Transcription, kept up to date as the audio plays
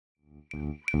This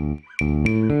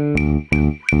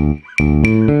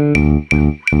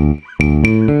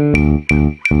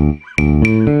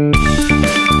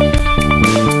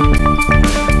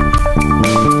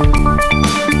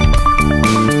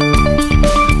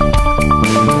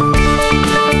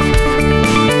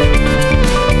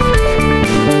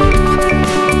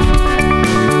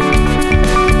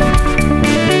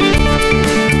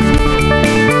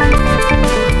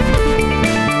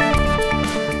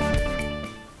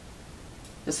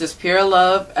is Pure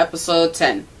Love, episode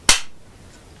 10.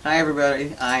 Hi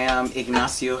everybody, I am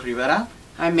Ignacio Rivera.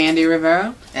 I'm Mandy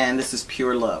Rivera. And this is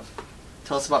Pure Love.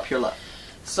 Tell us about Pure Love.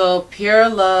 So Pure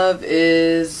Love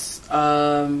is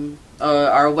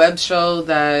our web show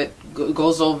that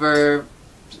goes over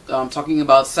talking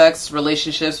about sex,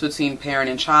 relationships between parent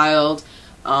and child,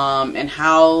 and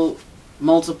how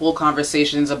multiple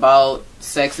conversations about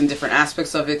sex and different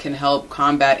aspects of it can help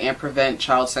combat and prevent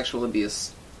child sexual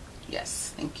abuse.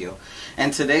 Yes, thank you.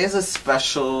 And today is a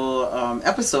special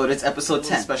episode. It's episode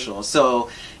 10 special. So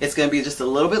it's going to be just a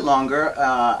little bit longer.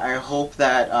 I hope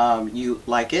that you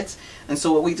like it. And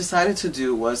so what we decided to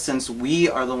do was, since we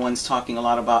are the ones talking a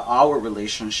lot about our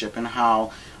relationship and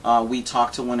how we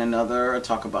talk to one another,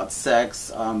 talk about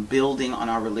sex, building on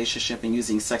our relationship and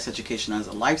using sex education as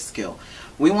a life skill,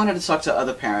 we wanted to talk to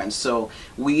other parents. So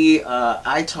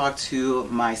I talked to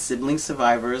my sibling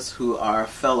survivors who are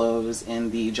fellows in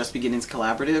the Just Beginnings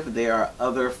Collaborative. They are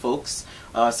other folks,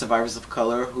 survivors of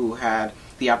color, who had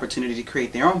the opportunity to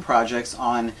create their own projects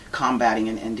on combating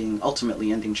and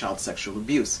ultimately ending child sexual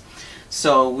abuse.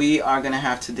 So we are going to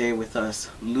have today with us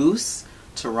Luz,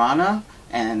 Tarana,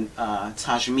 and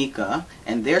Tajmika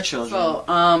and their children. So,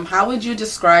 how would you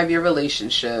describe your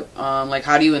relationship? Like,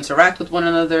 how do you interact with one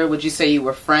another? Would you say you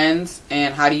were friends?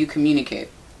 And how do you communicate?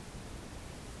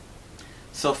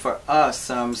 So for us,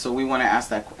 so we want to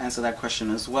answer that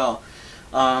question as well.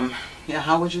 Yeah,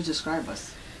 how would you describe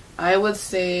us? I would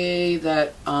say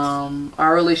that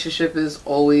our relationship is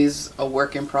always a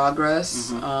work in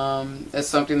progress. Mm-hmm. It's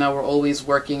something that we're always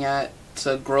working at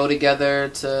to grow together,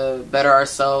 to better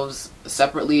ourselves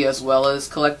separately as well as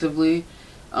collectively.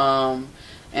 And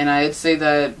I'd say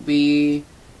that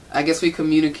I guess we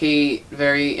communicate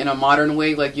in a modern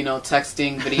way, like,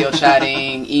 texting, video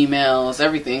chatting, emails,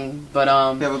 everything. But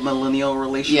we have a millennial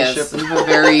relationship. Yes, we have a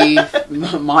very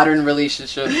modern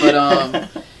relationship. But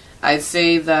I'd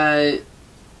say that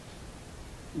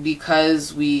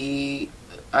because of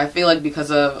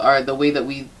the way that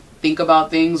we think about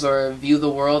things or view the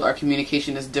world, our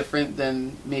communication is different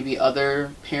than maybe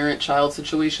other parent-child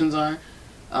situations are.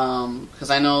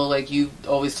 Because I know, like, you've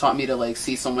always taught me to, like,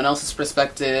 see someone else's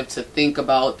perspective, to think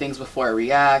about things before I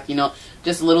react,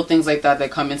 just little things like that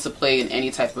come into play in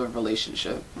any type of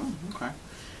relationship. Okay.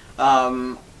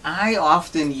 I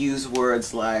often use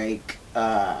words like,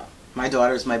 my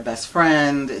daughter's my best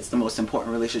friend, it's the most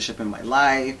important relationship in my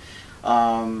life,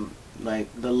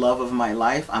 like the love of my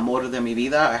life, amor de mi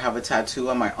vida. I have a tattoo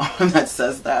on my arm that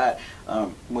says that.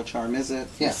 Which arm is it?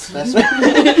 Yes, that's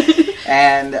right.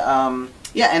 And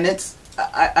yeah, and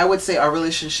I would say our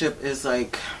relationship is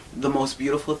like the most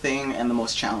beautiful thing and the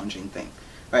most challenging thing,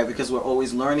 right? Because we're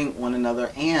always learning one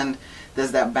another, and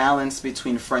there's that balance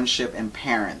between friendship and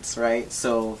parents, right?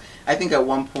 So I think at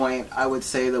one point I would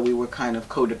say that we were kind of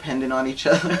codependent on each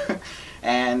other.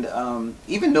 And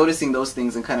even noticing those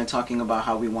things and kind of talking about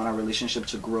how we want our relationship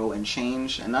to grow and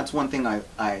change. And that's one thing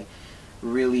I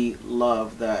really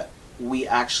love, that we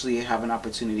actually have an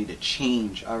opportunity to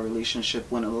change our relationship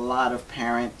when a lot of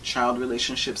parent-child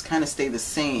relationships kind of stay the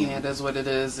same. Yeah, it is what it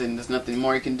is, and there's nothing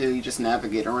more you can do. You just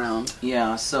navigate around.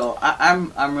 Yeah, so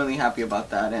I'm really happy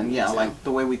about that. And yeah, like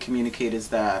the way we communicate is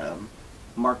that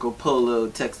Marco Polo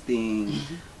texting,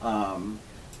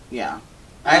 yeah.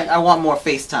 I want more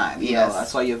FaceTime, you know,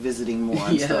 that's why you're visiting more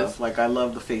and stuff. Like, I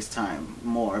love the FaceTime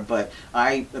more, but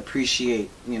I appreciate,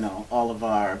 all of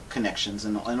our connections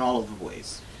in all of the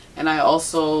ways. And I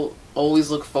also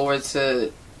always look forward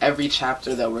to every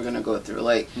chapter that we're going to go through.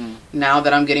 Like, now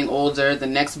that I'm getting older, the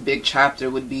next big chapter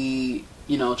would be,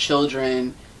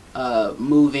 children,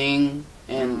 moving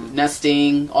and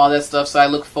nesting, all that stuff. So I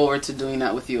look forward to doing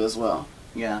that with you as well.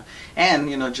 Yeah. And,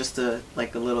 just a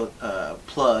little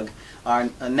plug, our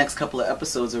next couple of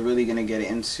episodes are really going to get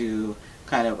into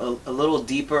kind of a little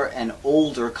deeper and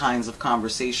older kinds of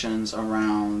conversations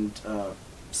around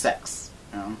sex.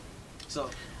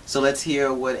 So let's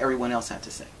hear what everyone else had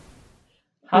to say.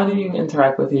 How do you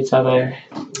interact with each other?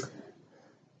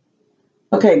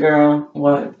 Okay, girl.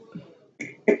 What?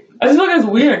 I just feel like it's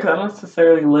weird because I don't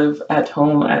necessarily live at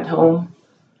home.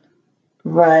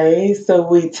 Right. So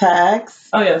we text.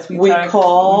 Oh yes, We text,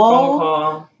 call. we phone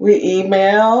call. We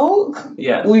email.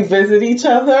 Yes. We visit each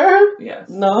other. Yes.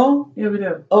 No? Yeah, we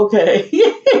do. Okay.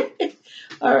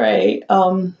 All right.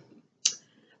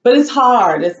 But it's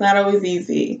hard. It's not always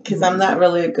easy because I'm not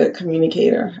really a good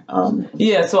communicator.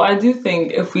 Yeah, so I do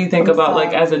think if we think I'm about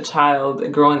like sorry. as a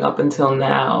child growing up until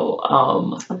now,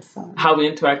 I'm sorry. how we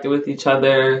interacted with each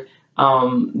other,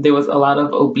 there was a lot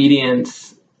of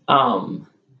obedience and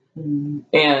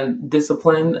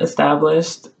discipline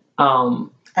established.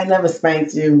 I never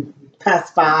spanked you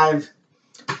past 5.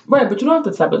 Right, but you don't have to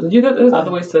establish. There's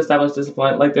other ways to establish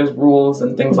discipline, like there's rules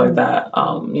and things like that.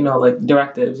 Like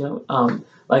directives,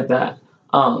 like that.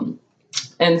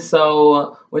 And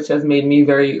so, which has made me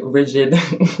very rigid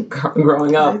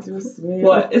growing up.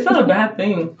 What? It's not a bad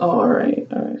thing. Oh, all right.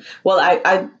 Well,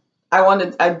 I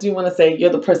do want to say you're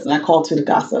the person I call to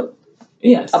gossip.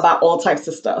 Yes. About all types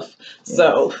of stuff. Yes.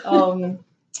 So,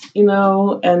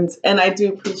 and I do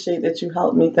appreciate that you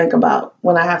helped me think about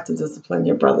when I have to discipline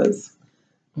your brothers.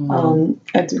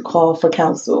 I do call for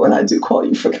counsel, and I do call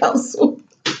you for counsel.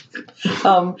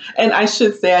 And I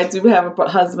should say I do have a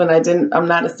husband. I'm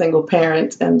not a single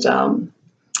parent, and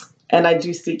I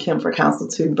do seek him for counsel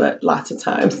too. But lots of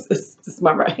times, it's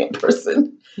my right hand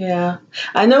person. Yeah,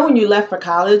 I know when you left for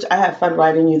college, I had fun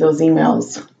writing you those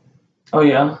emails. Oh,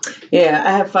 yeah? Yeah,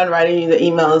 I had fun writing you the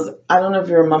emails. I don't know if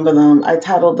you remember them. I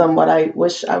titled them What I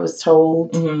Wish I Was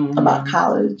Told About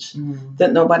College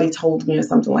That Nobody Told Me or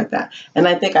something like that. And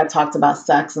I think I talked about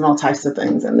sex and all types of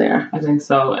things in there. I think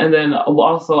so. And then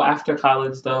also after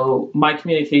college, though, my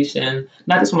communication,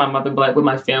 not just with my mother, but like with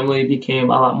my family became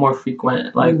a lot more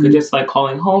frequent, like just like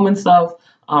calling home and stuff.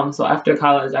 So after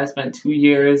college, I spent 2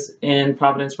 years in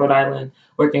Providence, Rhode Island,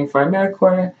 working for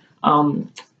AmeriCorps.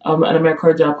 An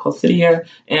AmeriCorps job called City Year,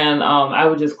 and I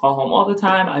would just call home all the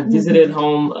time. I visited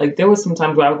home. Like there was some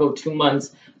times where I would go 2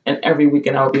 months, and every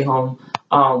weekend I would be home.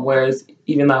 Whereas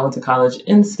even though I went to college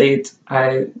in state,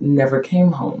 I never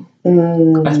came home.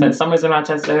 I spent summers in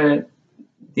Rochester.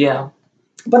 Yeah,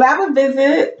 but I would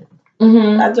visit.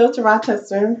 I drove to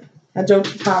Rochester. I drove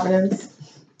to Providence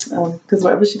because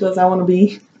wherever she goes, I want to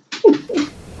be.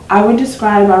 I would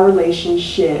describe our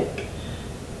relationship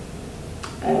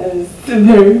as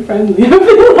very friendly.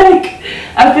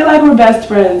 I feel like we're best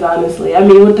friends, honestly. I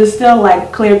mean, with the still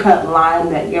like clear cut line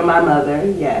that you're my mother,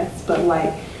 yes, but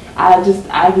like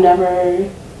I've never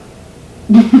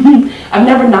I've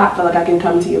never not felt like I can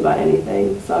come to you about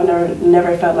anything. So I've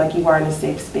never felt like you weren't a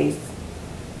safe space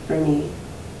for me.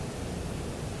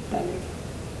 That makes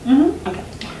Okay.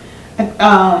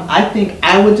 I think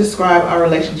I would describe our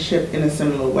relationship in a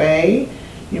similar way.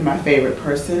 You're my favorite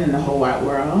person in the whole wide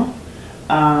world.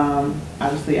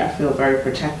 Obviously, I feel very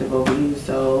protective over you,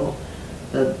 so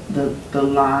the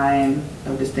line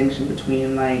of distinction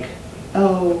between like,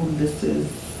 oh, this is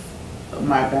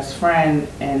my best friend,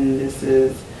 and this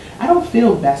is, I don't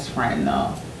feel best friend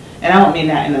though, and I don't mean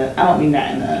that in a,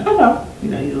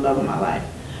 you're the love of my life.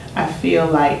 I feel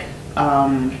like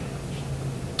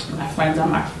my friends are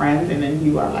my friends, and then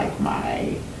you are like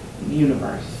my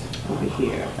universe over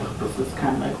here. Like, this is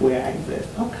kind of like where I exist.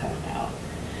 Okay, now.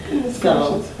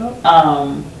 So,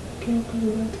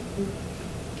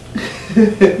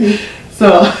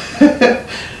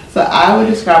 so I would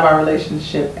describe our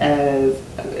relationship as,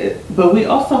 but we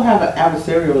also have an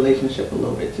adversarial relationship a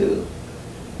little bit too.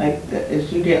 Like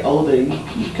as you get older,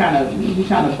 you kind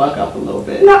of buck up a little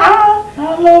bit. No,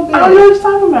 a little bit. I don't know what you're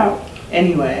talking about.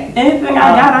 Anyway, anything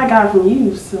I got from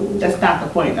you. So that's not the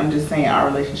point. I'm just saying our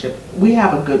relationship. We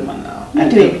have a good one though. I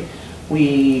think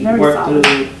we work solid.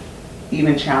 through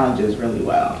even challenges really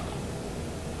well,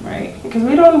 right? Because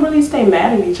we don't really stay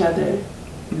mad at each other.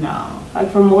 No. Like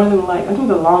for more than I think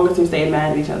the longest we stayed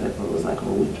mad at each other for was like a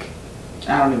week.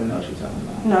 I don't even know what you're talking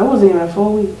about. No, it wasn't even a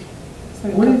full week.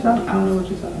 Like what are you talking about? I don't know what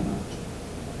you're talking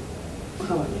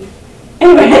about.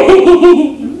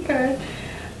 Anyway. Okay.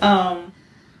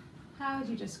 How would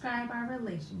you describe our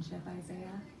relationship,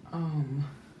 Isaiah?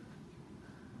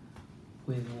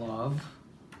 With love.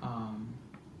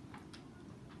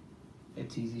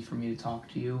 It's easy for me to talk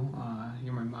to you.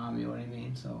 You're my mom, you know what I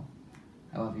mean? So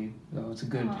I love you. So it's a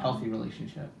good, healthy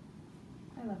relationship.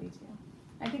 I love you too.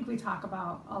 I think we talk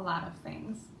about a lot of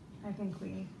things. I think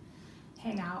we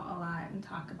hang out a lot and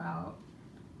talk about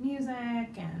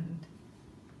music and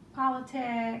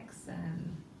politics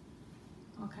and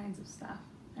all kinds of stuff.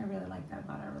 I really like that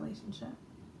about our relationship.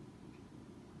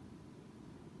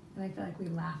 And I feel like we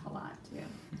laugh a lot too.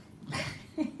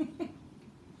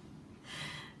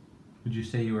 Would you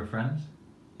say you were friends?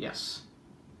 Yes.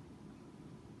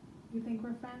 You think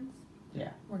we're friends? Yeah.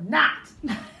 We're not.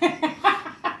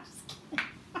 Just kidding.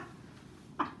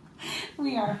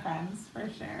 We are friends for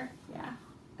sure. Yeah.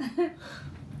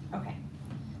 Okay.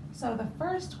 So the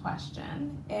first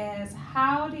question is,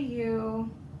 how do you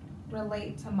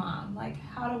relate to mom? Like,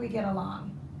 how do we get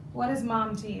along? What is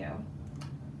mom to you?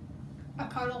 A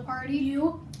cuddle party.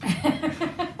 You?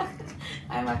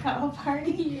 I'm a cuddle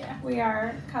party. Yeah. We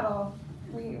are cuddle.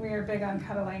 We are big on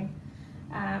cuddling.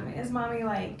 Is mommy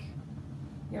like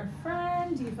your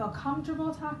friend? Do you feel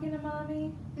comfortable talking to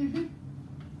mommy? Mm-hmm.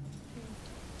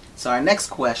 So our next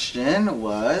question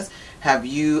was, have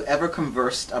you ever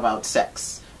conversed about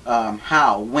sex?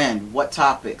 How, when, what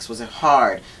topics? Was it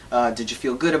hard? Did you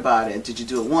feel good about it? Did you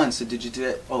do it once or did you do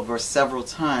it over several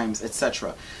times,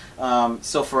 etc.?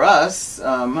 So for us,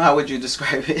 how would you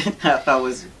describe it? How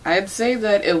was? I'd say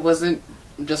that it wasn't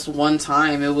just one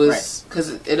time. It was because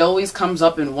it always comes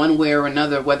up in one way or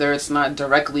another, whether it's not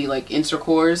directly like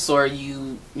intercourse or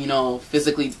you know,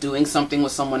 physically doing something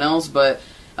with someone else, but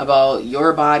about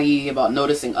your body, about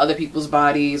noticing other people's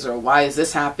bodies, or why is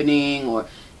this happening, or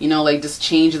you know, like just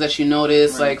changes that you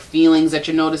notice, like feelings that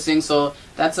you're noticing. So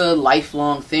that's a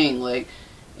lifelong thing. Like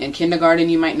in kindergarten,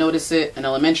 you might notice it. In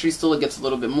elementary school, it gets a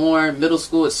little bit more. Middle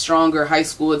school, it's stronger. High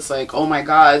school, it's like, oh my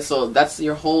God. So that's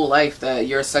your whole life, that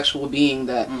you're a sexual being,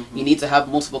 that you need to have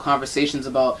multiple conversations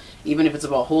about, even if it's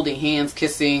about holding hands,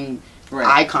 kissing,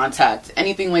 eye contact,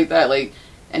 anything like that. Like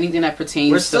anything that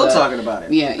pertains We're to still that. talking about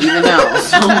it. Yeah, even now.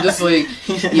 So I'm just like,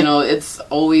 you know, it's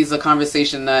always a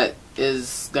conversation that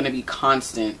is going to be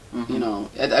constant. You know,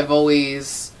 we've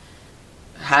always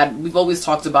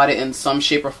talked about it in some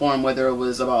shape or form, whether it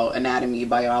was about anatomy,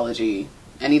 biology,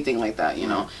 anything like that, you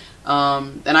know.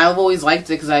 And I've always liked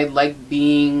it because I like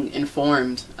being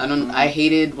informed. I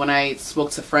hated when I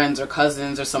spoke to friends or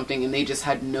cousins or something and they just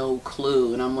had no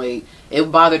clue. And I'm like, it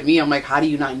bothered me. I'm like, how do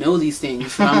you not know these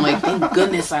things? And I'm like, thank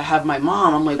goodness I have my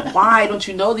mom. I'm like, why don't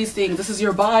you know these things? This is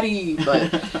your body.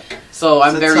 But so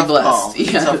I'm very blessed. It's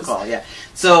a tough call, yeah.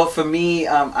 So for me,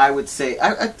 I would say,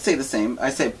 I'd say the same. I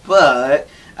say, but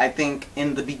I think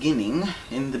in the beginning,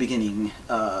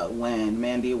 when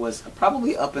Mandy was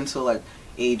probably up until like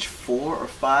age 4 or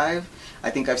 5, I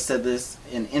think I've said this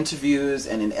in interviews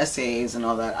and in essays and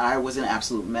all that, I was an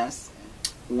absolute mess.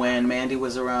 When Mandy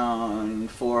was around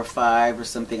 4 or 5 or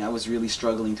something, I was really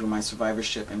struggling through my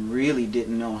survivorship and really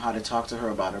didn't know how to talk to her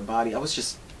about her body. I was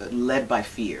just led by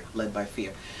fear.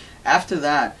 After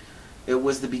that, it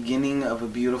was the beginning of a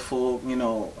beautiful, you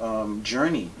know,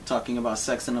 journey, talking about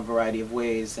sex in a variety of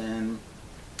ways. And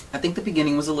I think the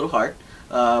beginning was a little hard,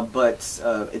 but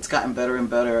it's gotten better and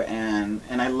better. And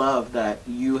I love that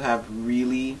you have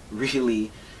really,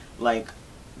 like,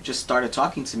 just started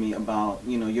talking to me about,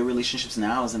 you know, your relationships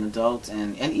now as an adult,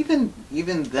 and even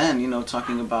then, you know,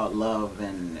 talking about love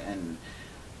and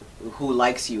who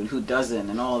likes you and who doesn't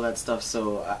and all of that stuff.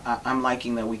 So I'm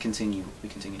liking that we continue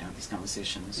to have these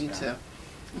conversations. Me too.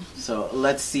 So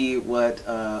let's see what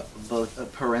both a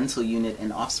parental unit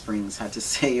and offsprings had to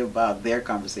say about their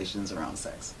conversations around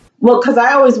sex. Well, because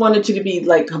I always wanted you to be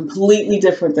like completely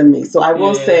different than me. So I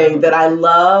will say that I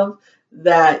love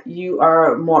that you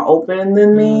are more open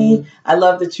than me. I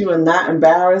love that you are not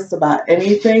embarrassed about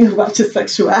anything about your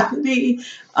sexuality.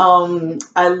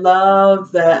 I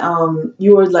love that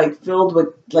you are like filled with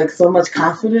like so much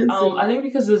confidence. I think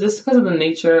because of the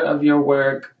nature of your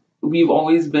work, we've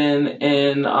always been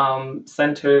in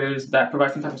centers that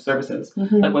provide some type of services,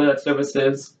 like whether that's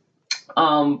services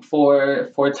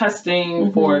for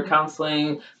testing, for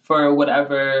counseling, for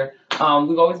whatever.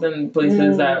 We've always been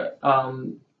places that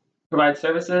provide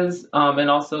services and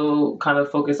also kind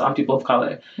of focus on people of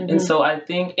color. And so I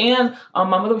think, and my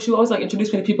mother, she would always like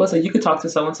introduce me to people and say, you could talk to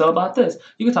so-and-so about this.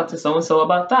 You could talk to so-and-so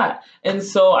about that. And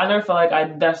so I never felt like I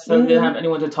definitely didn't have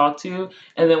anyone to talk to.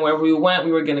 And then wherever we went,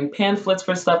 we were getting pamphlets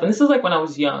for stuff. And this is like when I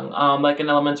was young, like in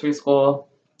elementary school.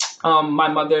 My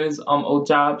mother's old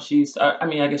job, I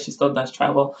mean, I guess she still does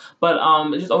travel, but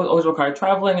it just always required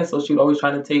traveling. And so she would always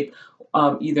try to take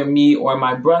either me or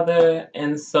my brother.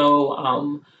 And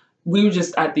so we were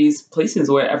just at these places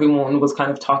where everyone was kind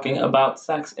of talking about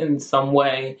sex in some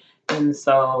way. And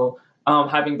so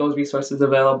having those resources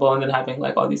available and then having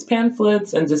like all these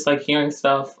pamphlets and just like hearing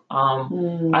stuff,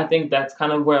 I think that's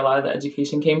kind of where a lot of the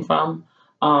education came from.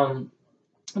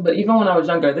 But even when I was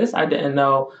younger, this I didn't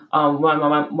know. When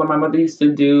my mother used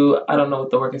to do, I don't know what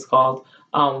the work is called.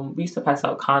 We used to pass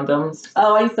out condoms.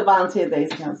 Oh, I used to volunteer at the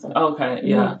AIDS Council. Okay,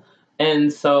 yeah.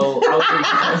 And so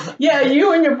yeah,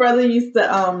 you and your brother used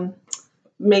to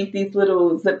make these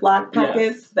little Ziploc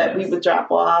packets that we would drop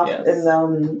off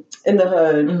in the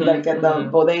hood, like at the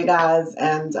bodegas,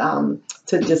 and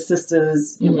to just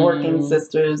sisters, working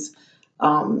sisters.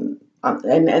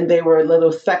 and they were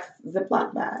little sex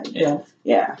Ziploc bags.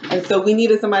 Yeah. And so we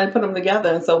needed somebody to put them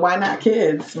together. And so why not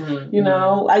kids? You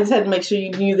know, I just had to make sure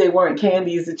you knew they weren't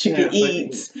candies that you could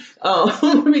eat,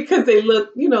 because they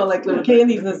look, you know, like little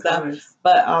candies and stuff.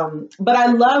 But I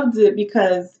loved it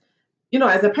because, you know,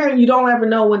 as a parent, you don't ever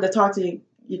know when to talk to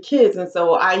your kids, and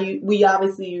so we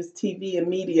obviously use TV and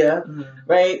media,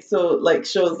 right? So like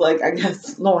shows like, I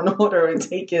guess, Law and Order and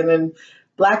Taken and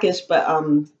Blackish, but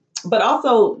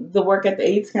also the work at the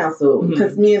AIDS Council,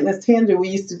 because me and Miss Tandra, we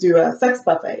used to do sex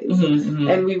buffets,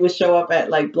 and we would show up at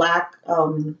like black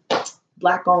owned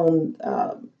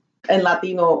and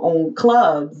Latino owned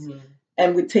clubs,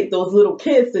 and we'd take those little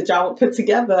kids that y'all would put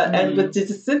together and would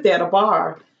just sit there at a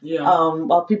bar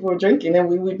while people were drinking, and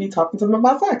we would be talking to them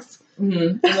about sex.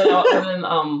 And then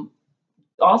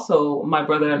also, my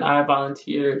brother and I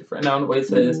volunteered for Noun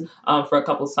Voices for a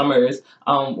couple summers,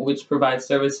 which provides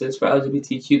services for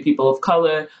LGBTQ people of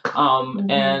color.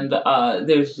 And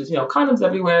there's just, you know, condoms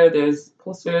everywhere. There's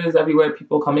posters everywhere,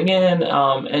 people coming in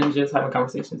and just having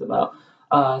conversations about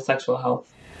sexual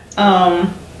health.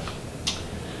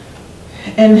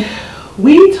 And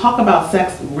we talk about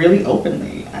sex really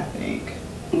openly, I think.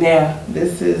 Yeah.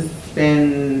 This has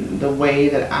been the way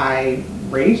that I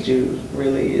raised you,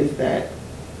 really, is that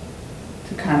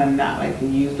to kind of not like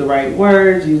use the right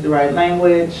words, use the right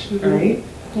language, right?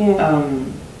 Yeah.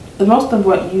 Most of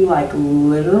what you like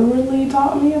literally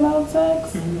taught me about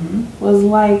sex was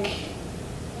like,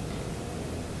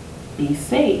 be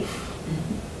safe,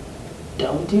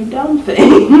 don't do dumb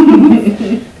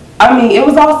things. I mean, it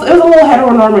was a little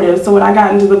heteronormative, so when I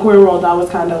got into the queer world, I was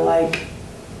kind of like,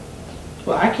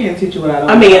 well, I can't teach you what I don't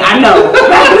know. I mean, I know.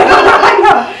 I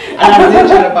know. And I did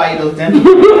try to buy you those dental.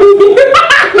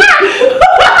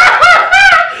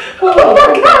 Oh my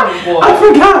God. I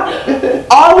forgot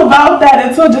all about that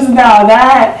until just now.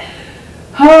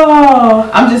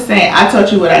 I'm just saying, I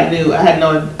taught you what I knew. I had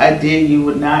no idea you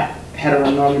were not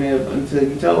heteronormative until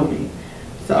you told me.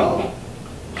 So,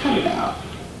 cut it out.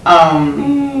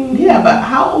 Yeah, but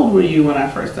how old were you when I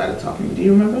first started talking to you? Do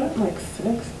you remember? Like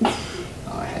 6.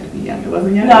 Oh, I had to be young. It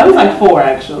wasn't young? No, it was like 4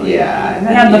 actually. Yeah.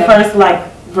 I had the first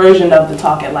like version of the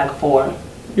talk at like 4.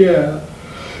 Yeah.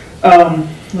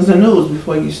 Was the news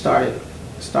before you started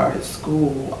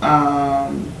school.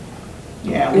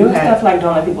 Yeah. It was stuff like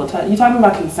don't let people touch. You're talking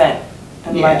about consent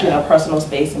and like, you know, personal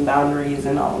space and boundaries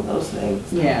and all of those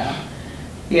things. Yeah.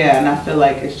 Yeah, and I feel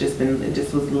like it just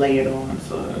was layered on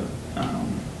sort of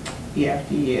year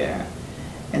after year.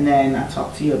 And then I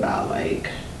talked to you about like,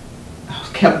 I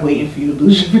kept waiting for you to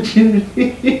lose your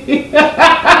virginity.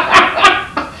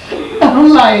 I'm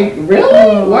like,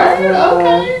 really? Word?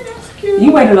 Okay, that's cute.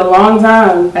 You waited a long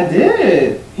time. I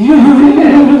did.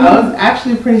 I was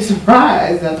actually pretty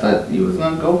surprised. I thought you was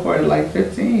gonna go for it at like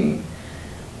 15.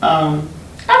 I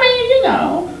mean, you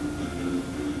know.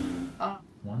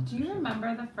 Do you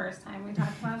remember the first time we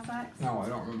talked about sex? No, I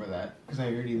don't remember that because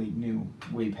I already like, knew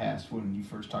way past when you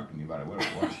first talked to me about it what it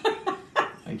was.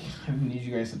 Like, I didn't need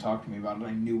you guys to talk to me about it.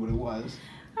 I knew what it was.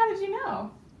 How did you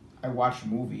know? I watched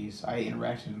movies. I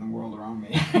interacted in the world around me.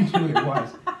 I knew what it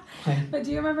was. But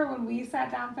do you remember when we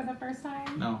sat down for the first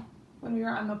time? No. When we were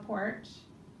on the porch?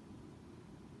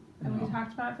 And No. we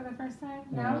talked about it for the first time?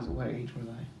 What age was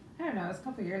I? I don't know. It was a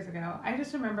couple years ago. I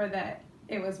just remember that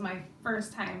it was my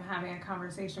first time having a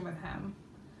conversation with him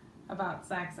about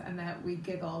sex, and that we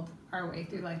giggled our way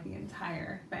through like the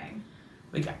entire thing.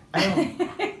 Like, I don't.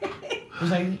 It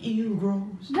was like, ew,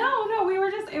 gross. No, we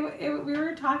were just we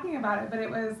were talking about it, but it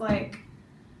was like,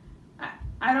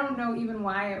 I don't know even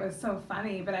why it was so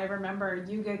funny, but I remember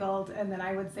you giggled, and then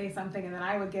I would say something, and then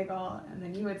I would giggle, and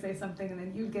then you would say something, and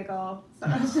then you'd giggle. So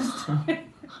it was just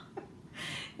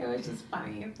it was just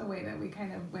funny the way that we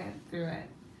kind of went through it.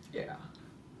 Yeah.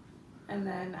 And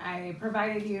then I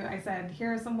provided you, I said,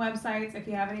 here are some websites if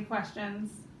you have any questions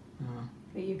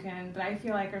that you can, that I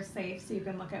feel like are safe, so you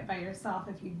can look at by yourself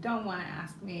if you don't want to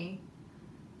ask me,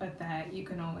 but that you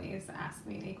can always ask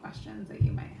me any questions that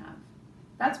you might have.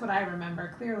 That's what I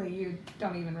remember. Clearly you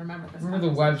don't even remember this. I remember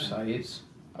the websites.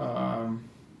 I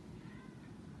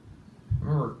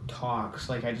remember talks.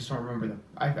 Like, I just don't remember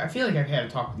I feel like I've had a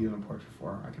talk with you on the porch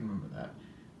before. I can remember that.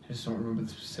 I just don't remember the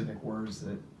specific words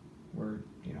that were,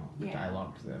 you know, the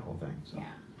dialogue to that whole thing. So.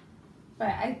 Yeah. But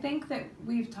I think that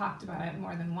we've talked about it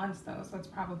more than once, though, so that's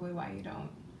probably why you don't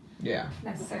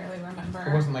necessarily remember.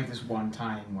 It wasn't like this one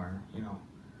time where, you know,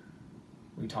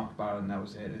 we talked about it and that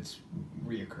was it. It's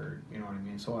reoccurred, you know what I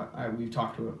mean? So we've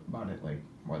talked about it, like,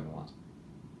 more than once.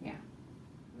 Yeah.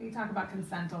 We talk about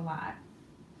consent a lot.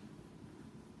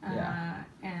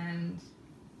 And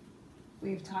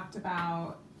we've talked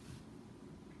about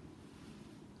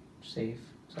Safe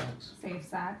sex. Safe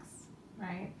sex,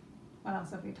 right? What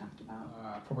else have we talked about?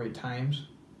 Appropriate times.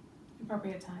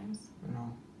 Appropriate times. You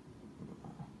know,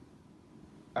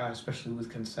 especially with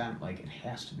consent, like it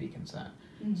has to be consent.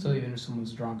 Mm-hmm. So even if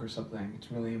someone's drunk or something,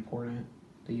 it's really important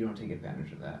that you don't take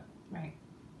advantage of that. Right.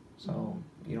 So,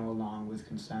 you know, along with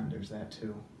consent, there's that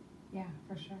too. Yeah,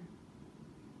 for sure.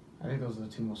 I think those are the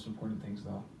two most important things,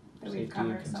 though. That we've Safety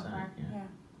covered and so consent. far. Yeah.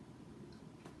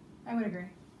 I would agree.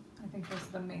 I think those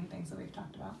are the main things that we've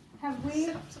talked about. Have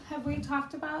we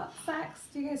talked about sex?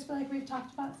 Do you guys feel like we've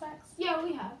talked about sex? Yeah,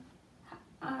 we have.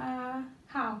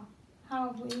 How? How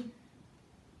have we?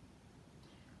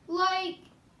 Like,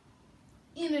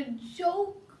 in a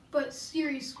joke but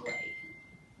serious way.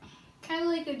 Kind of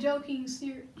like a joking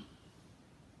serious.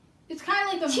 It's kind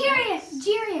of like a Serious.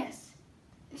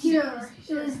 Sure.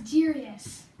 It was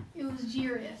serious. It was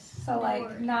serious. So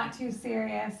like not too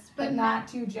serious, but not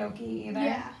too jokey either.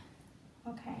 Yeah.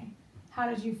 Okay. How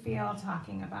did you feel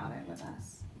talking about it with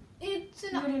us? It's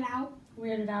weirded out.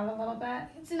 Weirded out a little bit?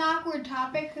 It's an awkward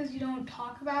topic because you don't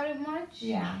talk about it much.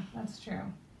 Yeah, that's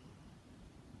true.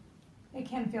 It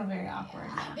can feel very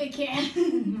awkward. Yeah. It can.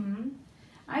 Mm-hmm.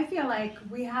 I feel like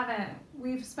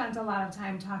we've spent a lot of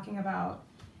time talking about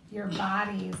your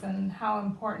bodies and how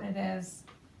important it is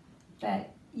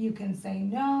that you can say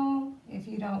no if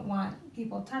you don't want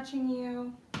people touching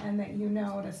you, and that you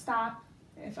know to stop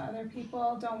if other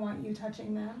people don't want you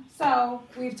touching them. So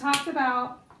we've talked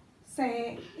about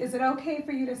saying, is it okay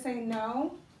for you to say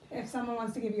no if someone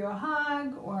wants to give you a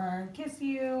hug or kiss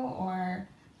you or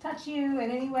touch you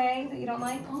in any way that you don't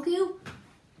like? Poke you?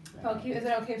 Poke you? Is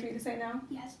it okay for you to say no?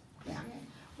 Yes. Yeah.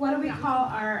 What do we call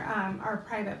our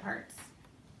private parts?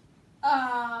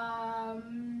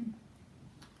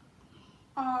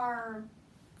 Our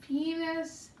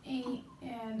penis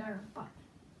and our butt.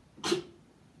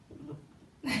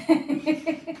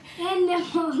 And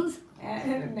nipples.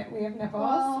 And we have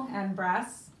nipples and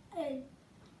breasts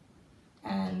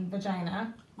and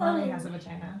vagina. Mommy has a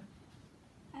vagina.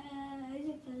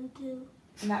 I suppose too.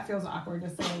 And that feels awkward to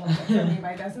say a little bit for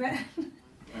Levi, doesn't it?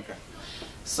 Okay.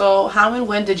 So how and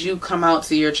when did you come out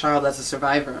to your child as a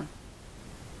survivor?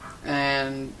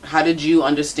 And how did you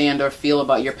understand or feel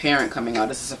about your parent coming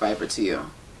out as a survivor to you?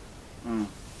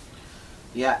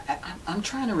 Yeah, I'm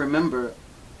trying to remember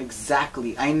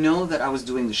exactly. I know that I was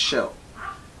doing the show.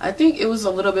 I think it was a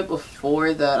little bit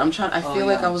before that. I feel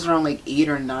like yeah. I was around like 8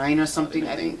 or 9 or something,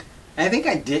 I think. I think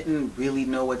I didn't really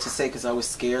know what to say because I was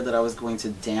scared that I was going to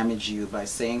damage you by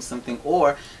saying something,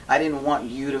 or I didn't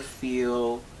want you to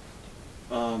feel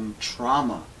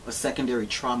trauma, a secondary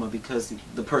trauma, because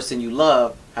the person you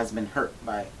love has been hurt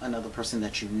by another person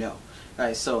that you know,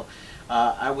 right? So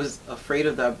I was afraid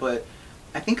of that, but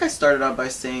I think I started out by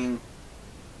saying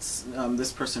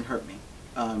this person hurt me.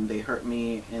 They hurt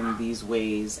me in these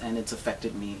ways, and it's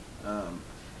affected me.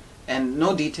 And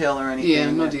no detail or anything.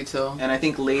 Yeah, no detail. And I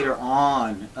think later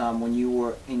on, when you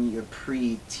were in your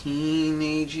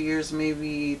pre-teenage years,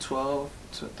 maybe 12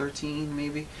 to 13,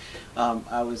 maybe, I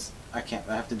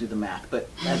have to do the math, but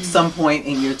at some point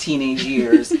in your teenage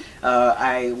years,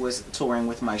 I was touring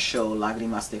with my show,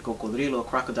 Lágrimas de Cocodrilo,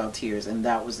 Crocodile Tears, and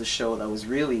that was the show that was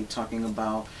really talking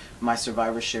about my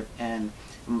survivorship and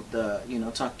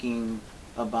talking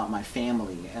about my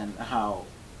family and how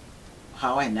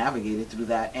I navigated through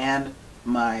that and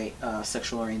my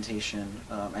sexual orientation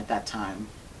at that time.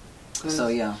 So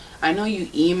yeah, I know you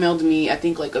emailed me, I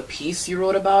think like a piece you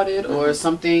wrote about it or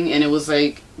something, and it was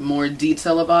like more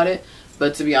detail about it.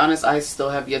 But to be honest, I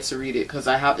still have yet to read it because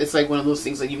it's like one of those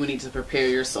things that you would need to prepare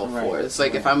yourself for. It's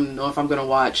like if I'm gonna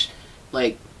watch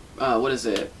like what is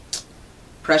it,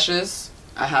 Precious,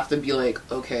 I have to be like,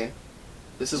 okay,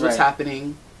 this is what's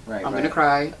happening. I'm gonna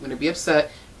cry. I'm gonna be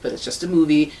upset. But it's just a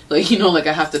movie. Like,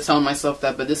 I have to tell myself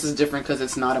that. But this is different because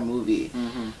it's not a movie.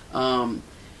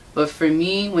 But for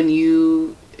me, when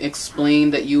you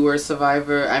explained that you were a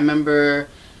survivor, I remember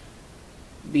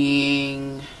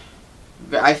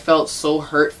I felt so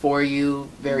hurt for you,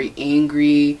 very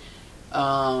angry.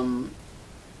 I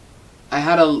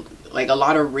had a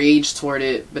lot of rage toward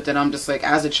it. But then I'm just like,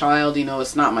 as a child,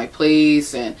 it's not my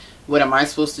place. And what am I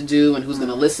supposed to do, and who's going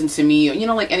to listen to me,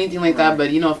 or, like anything like that.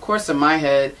 But, of course, in my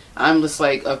head, I'm just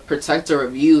like a protector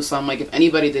of you. So I'm like, if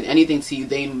anybody did anything to you,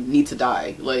 they need to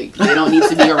die. Like, they don't need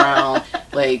to be around.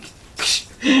 Like,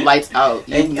 lights out.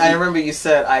 And I remember you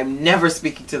said, I'm never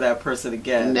speaking to that person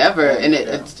again. Never. And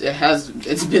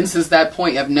it's been since that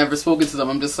point. I've never spoken to them.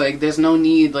 I'm just like, there's no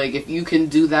need. Like, if you can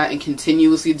do that and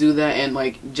continuously do that and,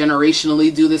 like,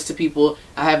 generationally do this to people,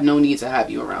 I have no need to have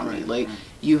you around me. Like,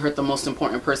 you hurt the most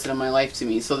important person in my life to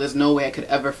me. So there's no way I could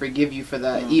ever forgive you for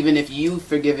that. Even if you've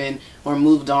forgiven or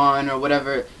moved on or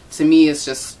whatever, to me, it's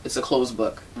a closed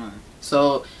book.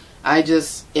 So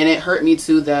and it hurt me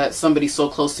too that somebody so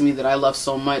close to me that I love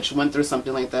so much went through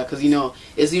something like that. Because, you know,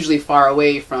 it's usually far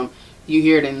away from, you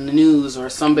hear it in the news or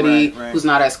somebody who's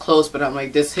not as close. But I'm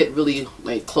like, this hit really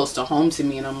like close to home to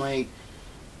me. And I'm like,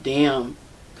 damn.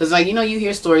 Because, like, you know, you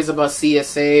hear stories about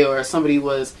CSA or somebody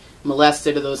was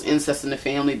molested or those incest in the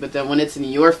family. But then when it's in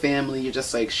your family, you're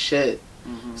just like, shit.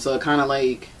 So it kind of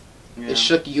like, it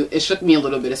shook me a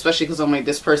little bit. Especially because I'm like,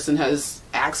 this person has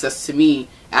access to me,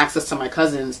 access to my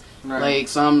cousins. Like,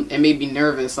 so it made me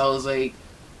nervous. I was like,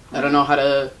 I don't know how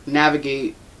to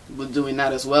navigate with doing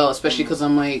that as well. Especially because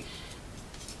I'm like,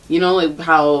 you know, like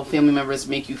how family members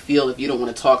make you feel if you don't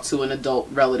want to talk to an adult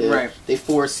relative. They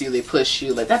force you, they push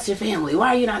you, like, that's your family,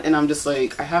 why are you not? And I'm just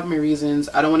like, I have my reasons.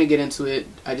 I don't want to get into it.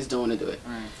 I just don't want to do it.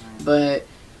 But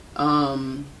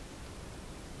I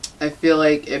feel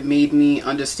like it made me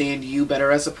understand you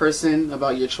better as a person,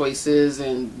 about your choices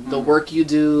and the work you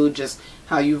do, just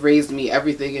how you raised me,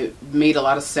 everything. It made a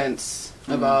lot of sense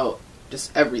about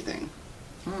just everything.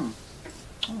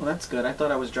 Oh, that's good. I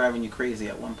thought I was driving you crazy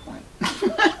at one point.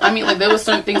 I mean, like, there were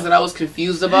certain things that I was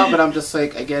confused about, but I'm just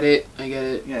like, I get it.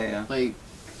 Yeah. Like,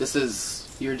 this is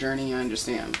your journey, I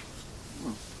understand.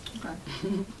 Okay.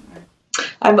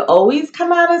 I've always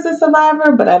come out as a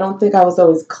survivor, but I don't think I was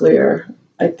always clear.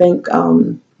 I think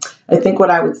what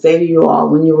I would say to you all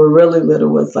when you were really little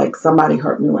was like, somebody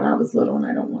hurt me when I was little and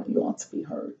I don't want you all to be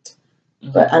hurt.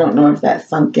 But I don't know if that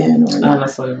sunk in or not. I don't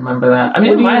necessarily remember that. I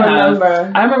mean,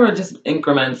 I remember just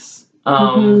increments.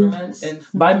 And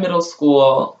by middle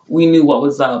school, we knew what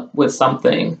was up with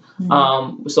something.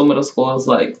 So middle school was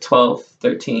like 12,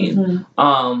 13.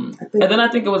 And then I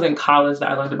think it was in college that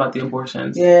I learned about the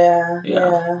abortions. Yeah.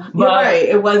 You're right.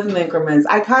 It was in increments.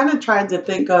 I kind of tried to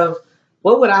think of,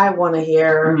 what would I want to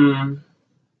hear?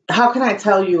 How can I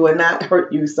tell you and not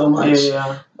hurt you so much?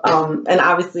 And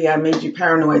obviously I made you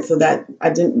paranoid, so that I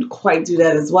didn't quite do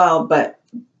that as well. But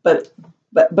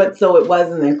so it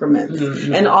was in increments.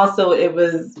 And also it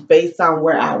was based on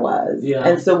where I was.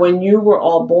 And so when you were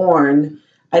all born,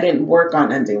 I didn't work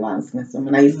on ending longsmithsome,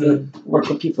 and I used to work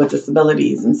with people with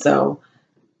disabilities. And so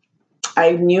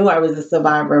I knew I was a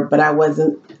survivor, but I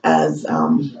wasn't as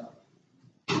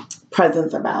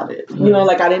present about it. You know,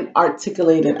 like I didn't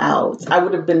articulate it out. I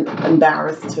would have been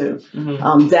embarrassed to.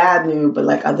 Dad knew, but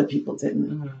like other people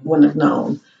wouldn't have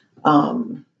known.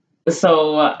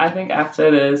 So I think after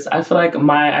this, I feel like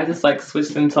I just like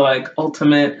switched into like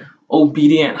ultimate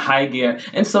obedient high gear.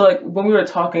 And so like when we were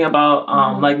talking about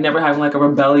like never having like a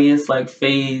rebellious like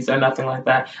phase or nothing like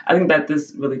that, I think that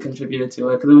this really contributed to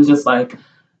it, because it was just like,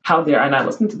 how dare I not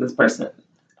listen to this person?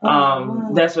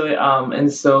 That's really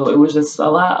and so it was just a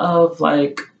lot of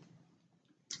like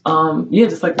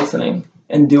just like listening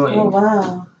and doing.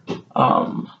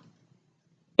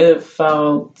 It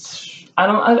felt, I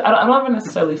don't ever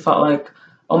necessarily felt like,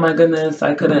 oh my goodness,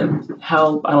 I couldn't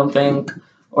help, I don't think,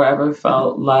 or ever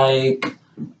felt like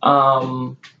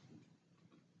angry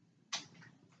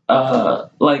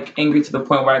to the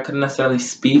point where I couldn't necessarily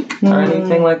speak or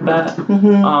anything like that.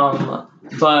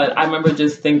 But I remember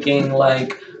just thinking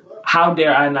like, how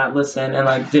dare I not listen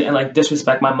and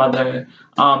disrespect my mother,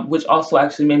 which also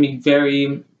actually made me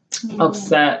very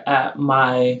upset at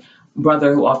my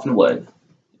brother, who often would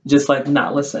just like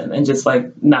not listen and just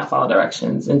like not follow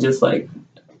directions and just like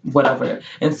whatever.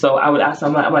 And so I would ask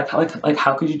him, I'm like,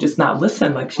 how could you just not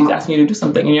listen? Like, she's asking you to do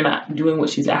something and you're not doing what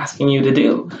she's asking you to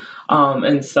do.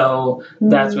 And so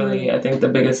that's really, I think, the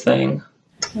biggest thing.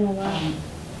 Oh, wow.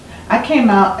 I came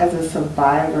out as a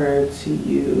survivor to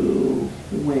you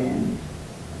when,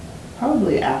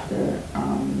 probably after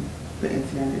the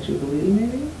incident at Jubilee,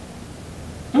 maybe?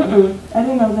 I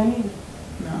didn't know that either.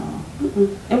 No.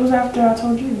 It was after I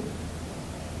told you.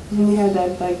 When we had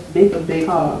that like big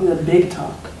talk. The big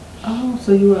talk. Oh,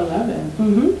 so you were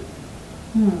 11.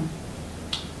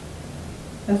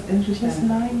 That's interesting. Just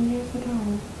 9 years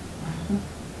ago.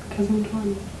 Because I'm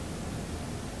 20.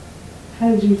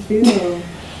 How did you feel?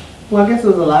 Well, I guess it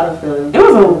was a lot of feelings. It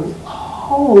was a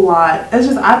whole lot. It's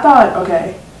just, I thought what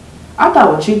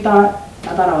you thought.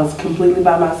 I thought I was completely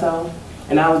by myself.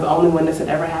 And I was the only one this had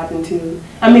ever happened to.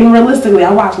 I mean, realistically,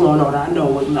 I watched Law & Order. I know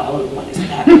I wasn't the only one this had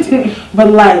happened to.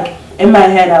 But, like, in my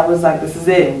head, I was like, this is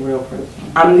it. Real person.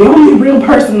 I'm the only real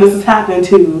person this has happened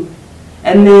to.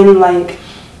 And then, like,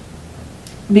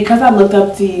 because I looked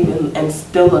up to you and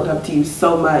still look up to you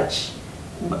so much,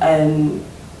 and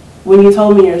when you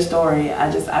told me your story,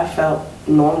 I felt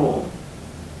normal.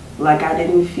 Like, I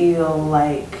didn't feel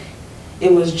like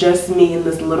it was just me in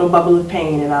this little bubble of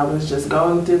pain, and I was just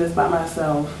going through this by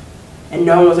myself, and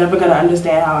no one was ever going to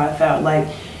understand how I felt. Like,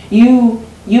 you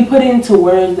put into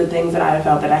words the things that I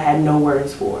felt that I had no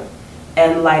words for.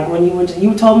 And like when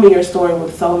you told me your story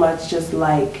with so much just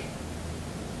like,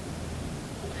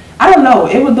 I don't know,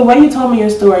 it was the way you told me your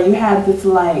story, you had this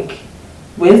like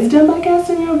wisdom, I guess,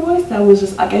 in your voice that was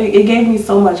just like, it gave me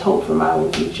so much hope for my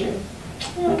own future.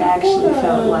 Like I actually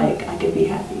felt like I could be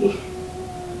happy.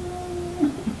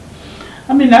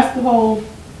 I mean, that's the whole,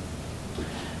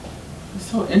 it's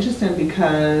so interesting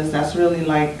because that's really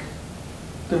like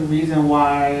the reason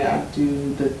why I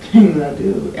do the things I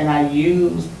do. And I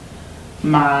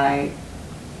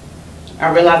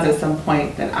realized at some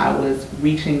point that I was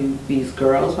reaching these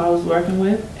girls who I was working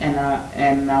with, and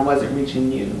I wasn't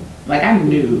reaching you. Like I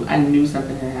knew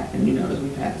something had happened, you know, as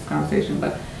we've had this conversation,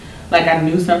 but like I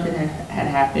knew something had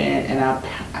happened, and I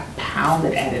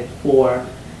pounded at it for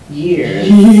years.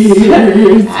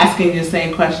 Asking the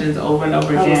same questions over and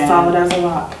over again. I was solid as a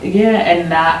rock.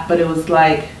 Yeah, but it was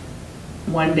like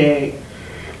one day,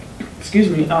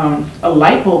 a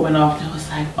light bulb went off, and it was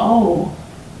like, oh,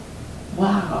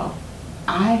 wow,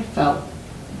 I felt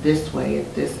this way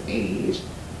at this age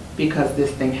because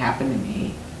this thing happened to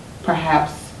me.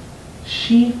 Perhaps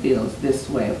she feels this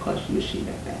way. Of course, you she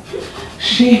like that.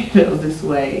 She feels this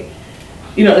way.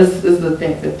 You know, is the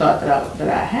thought that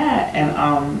I had,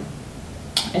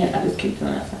 and I just keep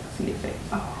doing that so I can see your face.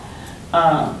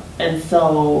 And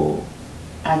so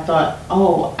I thought,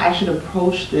 oh, I should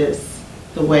approach this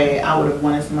the way I would have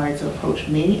wanted somebody to approach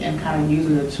me, and kind of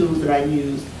using the tools that I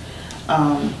used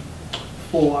the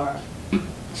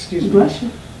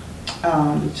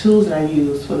tools that I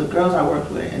used for the girls I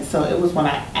worked with. And so it was when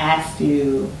I asked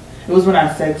you, it was when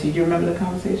I said to you, do you remember the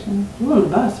conversation? We were on the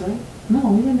bus, right? No,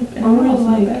 we were in the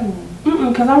bedroom.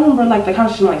 Because I remember like the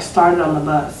conversation like started on the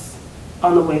bus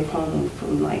on the way home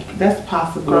from like that's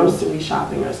possible grocery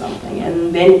shopping or something,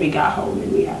 and then we got home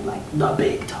and we had like the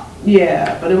big talk.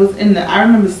 Yeah, but it was I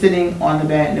remember sitting on the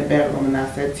bed in the bedroom, and I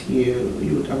said to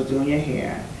you, I was doing your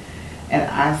hair, and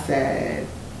I said,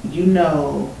 you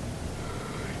know,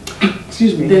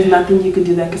 excuse me, there's nothing you could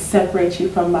do that could separate you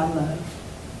from my love.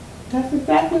 That's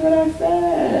exactly what I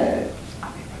said.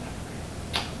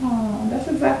 Oh, that's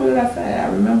exactly what I said.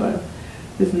 I remember.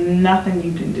 There's nothing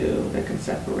you can do that can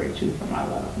separate you from my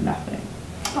love. Nothing.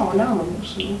 Oh, now I'm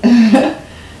emotional.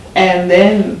 And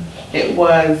then it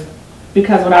was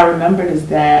because what I remembered is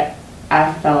that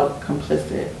I felt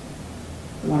complicit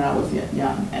when I was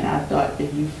young, and I thought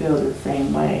if you feel the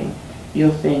same way,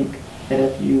 you'll think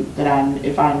that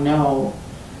if I know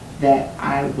that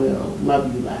I will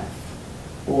love you less,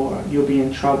 or you'll be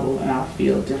in trouble and I'll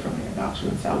feel differently about you.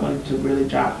 And so I wanted to really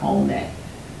drive home that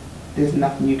there's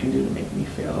nothing you can do to make me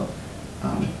feel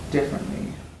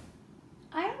differently.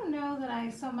 I don't know that I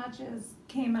so much as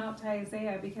came out to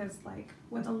Isaiah, because like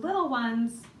with the little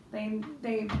ones, they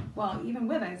even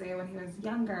with Isaiah when he was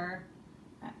younger,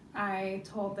 I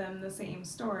told them the same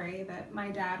story, that my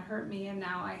dad hurt me and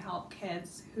now I help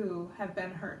kids who have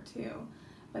been hurt too.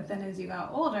 But then as you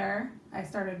got older, I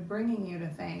started bringing you to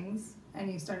things,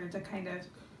 and you started to kind of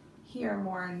hear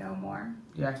more and know more.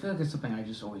 Yeah, I feel like it's something I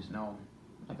just always know.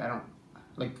 Like I don't,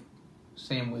 like,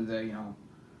 same with the,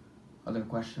 other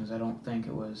questions. I don't think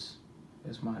it was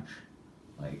as much,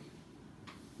 like,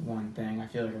 one thing. I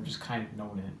feel like I've just kind of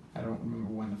known it. I don't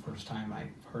remember when the first time I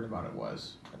heard about it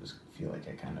was. I just feel like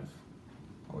I kind of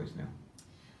always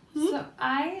knew. So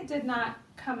I did not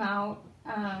come out.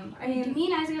 I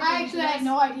actually had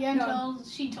no idea until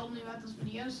she told me about this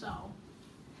video, so.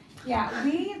 Yeah,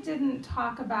 we didn't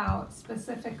talk about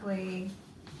specifically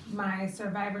my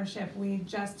survivorship. We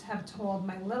just have told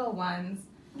my little ones,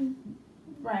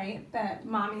 right, that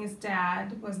mommy's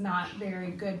dad was not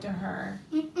very good to her,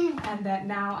 and that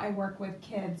now I work with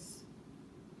kids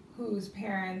whose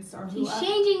parents or who. She's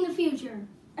changing the future.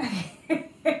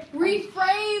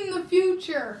 Reframe the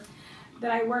future. That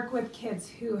I work with kids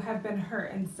who have been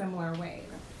hurt in similar ways.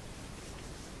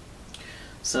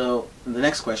 So the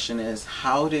next question is,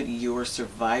 how did your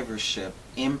survivorship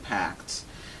impact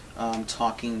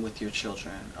talking with your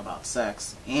children about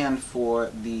sex? And for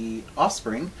the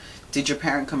offspring, did your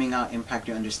parent coming out impact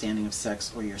your understanding of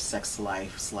sex or your sex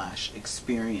life /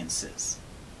 experiences?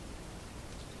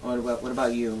 What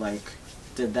about you? Like,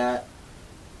 did that,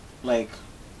 like,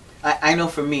 I know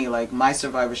for me, like, my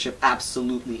survivorship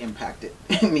absolutely impacted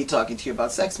me talking to you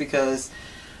about sex, because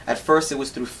at first it was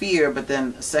through fear, but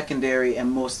then secondary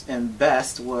and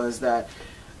best was that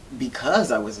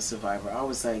because I was a survivor, I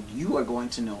was like, you are going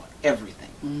to know everything.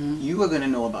 Mm-hmm. You are going to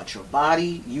know about your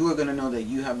body. You are going to know that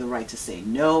you have the right to say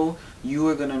no. You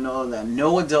are going to know that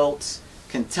no adult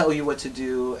can tell you what to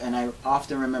do. And I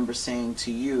often remember saying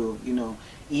to you, you know,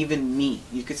 even me,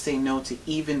 you could say no to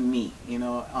even me, you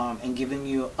know, and giving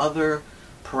you other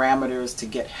parameters to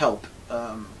get help,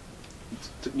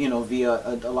 you know, via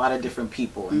a lot of different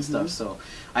people and stuff. So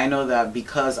I know that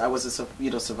because I was a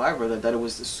survivor, that it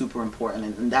was super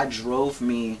important, and that drove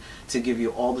me to give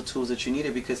you all the tools that you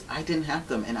needed, because I didn't have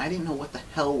them and I didn't know what the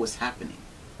hell was happening,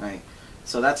 right?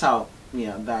 So that's how, you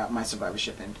know, that my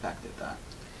survivorship impacted that.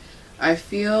 I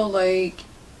feel like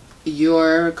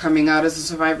your coming out as a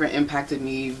survivor impacted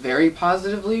me very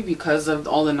positively because of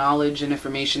all the knowledge and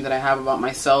information that I have about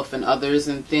myself and others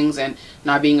and things, and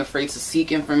not being afraid to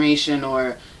seek information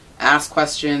or ask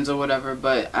questions or whatever.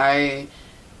 But I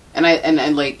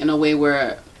like in a way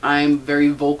where I'm very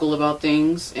vocal about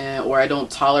things, or I don't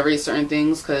tolerate certain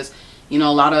things, because you know,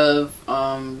 a lot of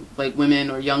like women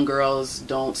or young girls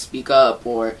don't speak up,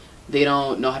 or they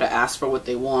don't know how to ask for what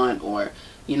they want, or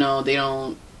you know, they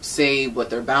don't say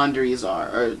what their boundaries are,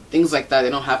 or things like that.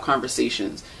 They don't have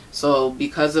conversations. So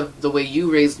because of the way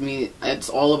you raised me, it's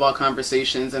all about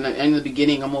conversations. And in the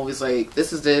beginning, I'm always like,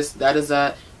 this is this, that is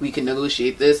that. We can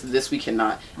negotiate this we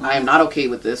cannot. I am not okay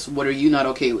with this. What are you not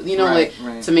okay with? You know, right,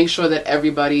 to make sure that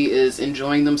everybody is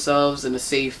enjoying themselves in a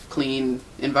safe, clean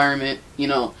environment, you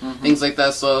know, things like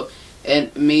that. So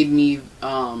it made me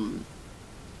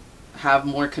have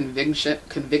more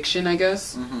conviction, I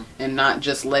guess, and not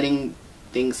just letting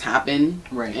things happen,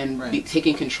 and be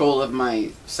taking control of my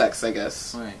sex, I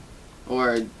guess,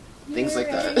 or things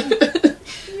like that.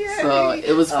 So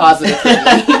it was positive for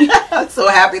me. I'm so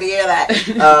happy to hear that.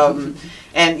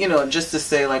 And you know, just to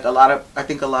say, like, I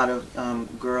think a lot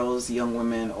of girls, young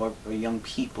women, or young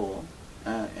people,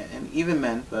 and even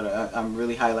men, but I'm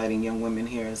really highlighting young women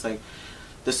here. It's like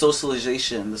the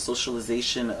socialization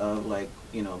of, like,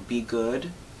 you know, be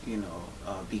good, you know,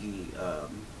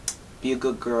 be a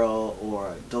good girl,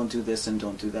 or don't do this and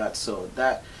don't do that. So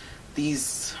that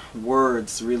these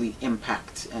words really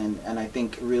impact, and I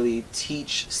think really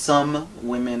teach some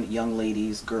women, young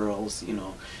ladies, girls, you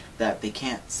know, that they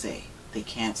can't say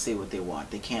what they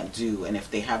want, they can't do, and if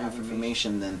they have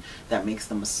information, then that makes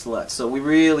them a slut. So we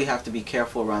really have to be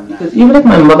careful around that. Because even if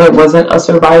my mother wasn't a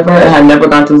survivor and had never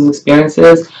gone through those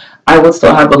experiences, I would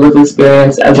still have a lived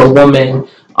experience as a woman,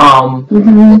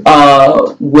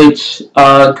 which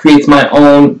creates my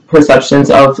own perceptions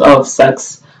of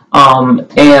sex,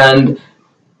 and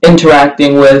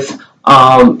interacting with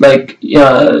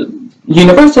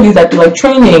universities that do like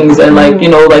trainings, and like, you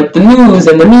know, like the news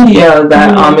and the media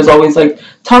that is always like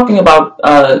talking about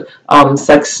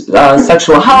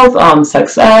sexual health,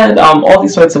 sex ed, all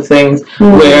these sorts of things,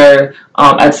 where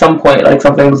at some point, like,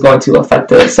 something was going to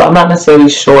affect it. So I'm not necessarily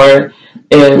sure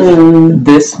if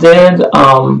this did.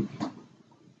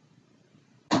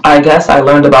 I guess I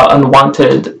learned about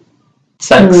unwanted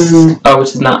sex, which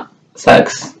is not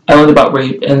sex. I learned about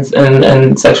rape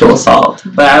and sexual assault,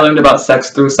 but I learned about sex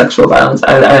through sexual violence.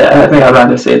 I think I'd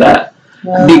rather say that,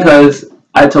 because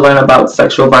to learn about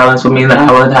sexual violence would mean that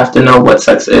I would have to know what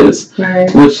sex is,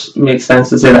 which makes sense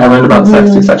to say that I learned about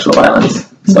sex through sexual violence.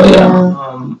 So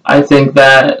I think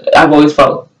that I've always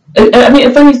felt, I mean,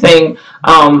 if anything,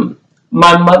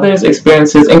 my mother's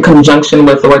experiences in conjunction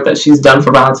with the work that she's done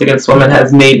for violence against women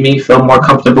has made me feel more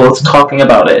comfortable talking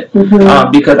about it,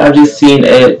 because I've just seen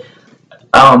it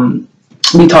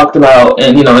be talked about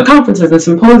in, you know, in conferences and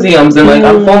symposiums and like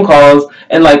on phone calls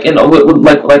and like, you know,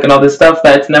 like and all this stuff,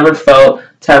 that it's never felt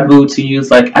taboo to use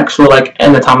like actual like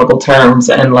anatomical terms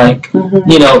and like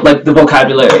you know, like the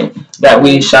vocabulary that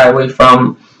we shy away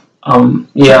from.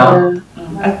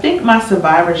 I think my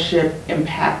survivorship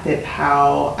impacted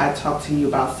how I talk to you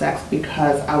about sex,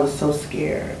 because I was so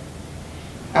scared.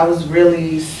 I was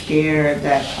really scared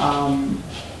that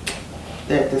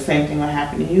that the same thing would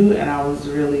happen to you, and I was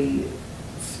really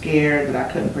scared that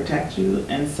I couldn't protect you.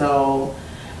 And so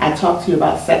I talked to you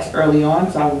about sex early on,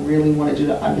 because I really wanted you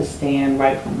to understand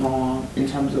right from wrong in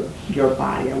terms of your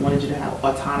body. I wanted you to have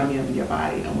autonomy over your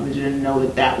body. I wanted you to know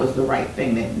that that was the right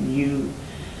thing, that you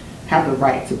have the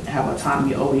right to have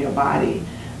autonomy over your body.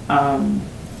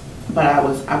 But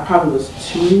I probably was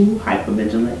too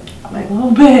hypervigilant. Like a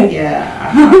little bit.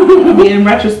 Yeah. I mean, in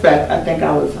retrospect, I think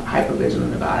I was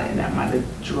hypervigilant about it, and that might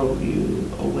have drove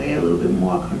you away a little bit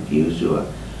more, confused you, or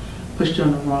pushed you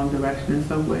in the wrong direction in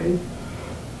some ways.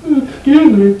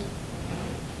 Excuse me.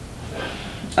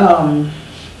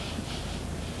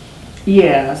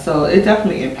 Yeah, so it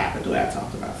definitely impacted the way I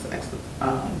talked about sex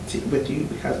with you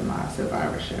because of my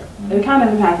survivorship. It kind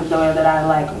of impacted the way that I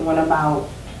like went about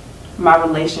my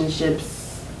relationships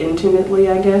intimately,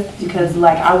 I guess, because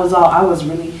like there was a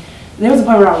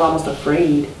point where I was almost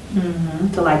afraid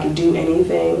to like do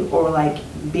anything or like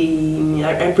be.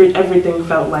 Everything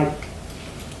felt like,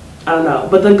 I don't know.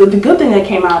 But the good thing that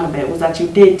came out of it was that you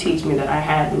did teach me that I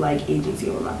had like agency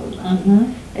over my own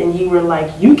body, and you were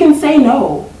like, you can say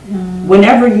no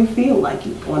whenever you feel like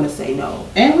you want to say no.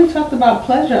 And we talked about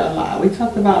pleasure a lot. We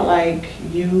talked about like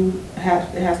it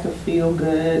has to feel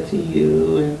good to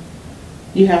you, and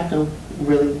you have to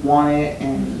really want it,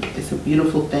 and it's a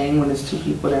beautiful thing when it's two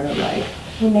people that are like,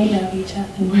 when they love each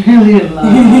other, really in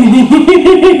love.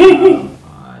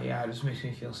 Yeah, it just makes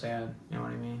me feel sad. You know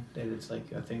what I mean? That it's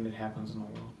like a thing that happens in the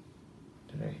world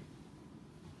today.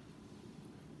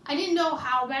 I didn't know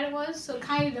how bad it was, so it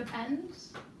kind of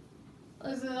depends.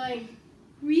 Was it like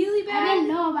really bad? I didn't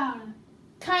know about it.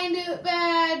 Kind of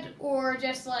bad, or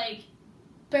just like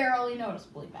barely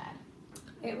noticeably bad?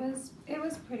 It was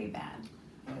pretty bad.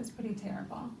 It was pretty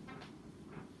terrible.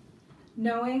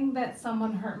 Knowing that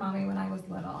someone hurt mommy when I was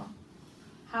little,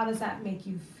 how does that make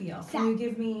you feel? Can you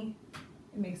give me?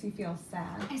 It makes you feel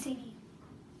sad. SAD.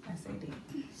 SAD.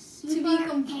 To be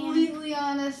completely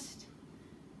honest,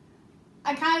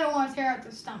 I kind of want to tear out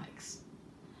their stomachs.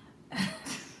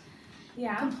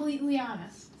 Yeah. Completely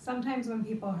honest. Sometimes when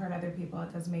people hurt other people,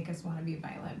 it does make us want to be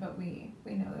violent, but we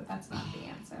know that that's not the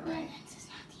answer, right? Violence is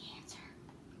not the answer.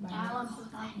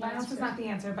 Violence is not the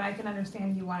answer, but I can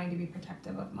understand you wanting to be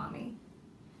protective of mommy.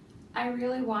 I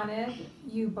really wanted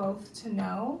you both to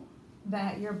know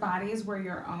that your bodies were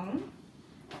your own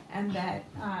and that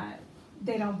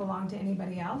they don't belong to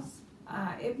anybody else.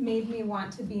 It made me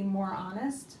want to be more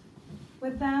honest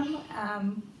with them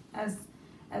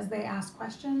as they asked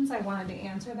questions. I wanted to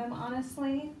answer them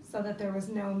honestly so that there was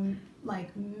no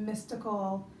like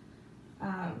mystical,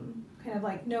 kind of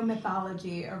like no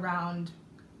mythology around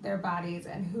their bodies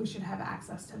and who should have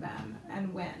access to them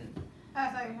and when. I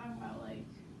thought you were talking about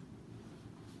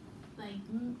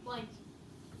like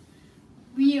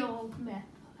real myth.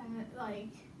 I meant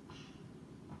like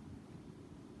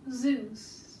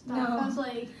Zeus stuff. No. I was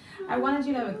like, I wanted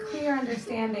you to have a clear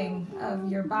understanding of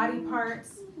your body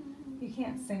parts. You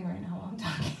can't sing right now while I'm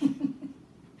talking.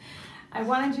 I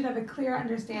wanted you to have a clear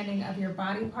understanding of your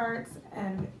body parts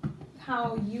and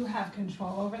how you have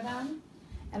control over them.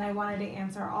 And I wanted to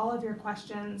answer all of your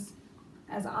questions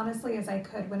as honestly as I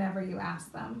could whenever you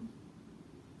asked them.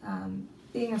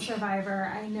 Being a survivor,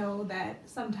 I know that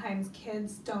sometimes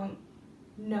kids don't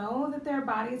know that their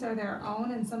bodies are their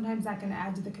own, and sometimes that can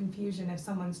add to the confusion. If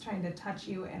someone's trying to touch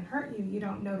you and hurt you, you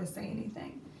don't know to say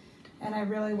anything. And I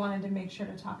really wanted to make sure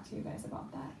to talk to you guys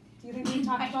about that. Do you think we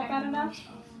talked about that enough?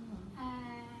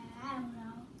 I don't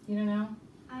know. You don't know?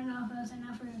 I don't know if it was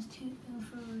enough or if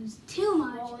it was too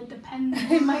much. Well, it depends.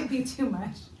 It might be too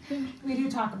much. We do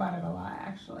talk about it a lot,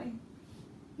 actually.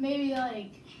 Maybe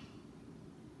like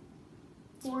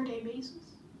 4-day basis,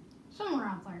 somewhere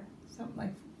out there. Something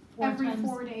like every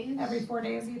 4 days. Every 4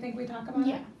 days, you think we talk about it?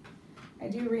 Yeah. I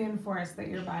do reinforce that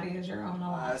your body is your own a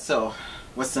lot. So,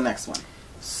 what's the next one?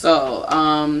 So,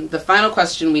 the final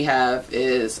question we have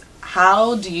is,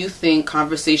 how do you think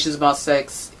conversations about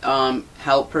sex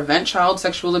help prevent child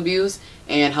sexual abuse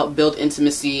and help build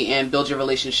intimacy and build your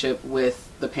relationship with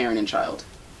the parent and child?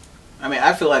 I mean,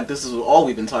 I feel like this is all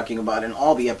we've been talking about in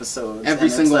all the episodes. Every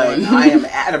single one. I am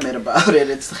adamant about it.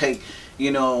 It's like,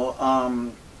 you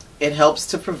know, it helps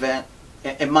to prevent,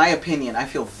 in my opinion, I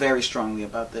feel very strongly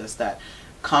about this, that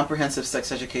comprehensive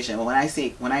sex education. When I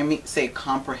say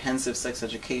comprehensive sex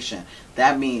education,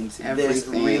 that means this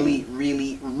really,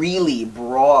 really, really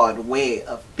broad way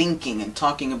of thinking and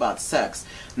talking about sex,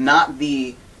 not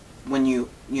the when you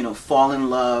fall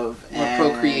in love and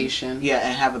procreation,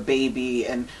 and have a baby,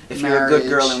 and if marriage. You're a good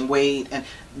girl and wait, and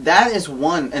that is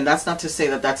one, and that's not to say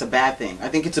that that's a bad thing. I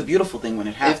think it's a beautiful thing when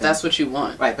it happens, if that's what you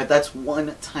want, right? But that's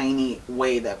one tiny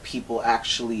way that people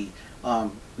actually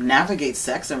navigate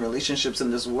sex and relationships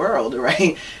in this world,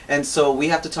 right? And so we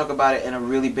have to talk about it in a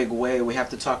really big way. We have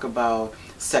to talk about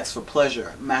sex for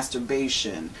pleasure,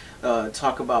 masturbation,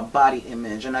 talk about body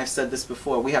image, and I've said this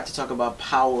before, we have to talk about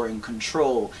power and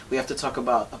control. We have to talk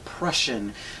about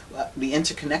oppression, the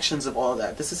interconnections of all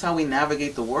that. This is how we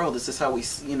navigate the world. This is how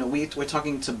we're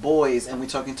talking to boys and we're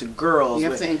talking to girls.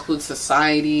 You have to include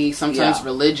society, sometimes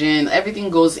religion. Everything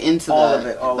goes into all of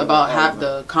it.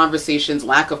 The conversations,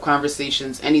 lack of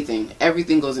conversations, anything.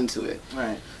 Everything goes into it.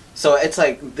 Right. So it's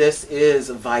like this is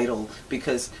vital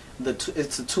because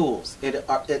it's the tools.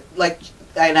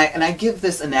 And I give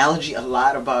this analogy a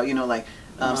lot about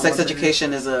sex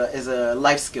education is a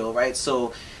life skill, right?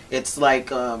 So it's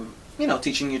like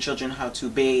teaching your children how to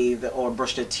bathe or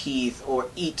brush their teeth or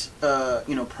eat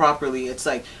properly. It's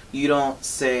like you don't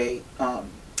say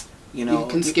You know, you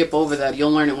can skip over that.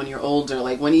 You'll learn it when you're older.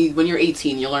 Like when you're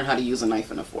 18, you'll learn how to use a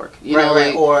knife and a fork. You know,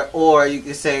 right. like, Or you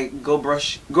could say go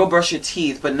brush your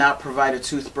teeth, but not provide a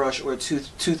toothbrush or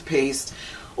toothpaste.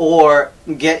 Or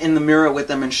get in the mirror with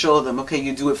them and show them, okay,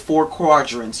 you do it 4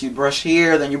 quadrants. You brush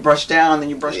here, then you brush down, then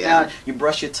you brush down. You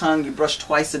brush your tongue, you brush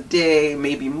twice a day,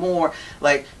 maybe more.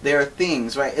 Like, there are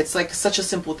things, right? It's like such a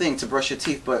simple thing to brush your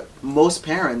teeth, but most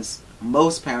parents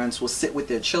will sit with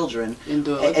their children in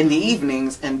the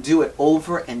evenings and do it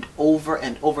over and over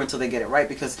and over until they get it right,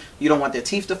 because you don't want their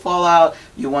teeth to fall out.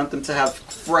 You want them to have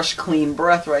fresh, clean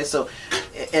breath, right? So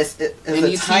as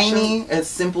a tiny, as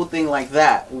simple thing like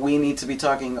that, we need to be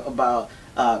talking about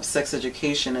sex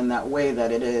education in that way,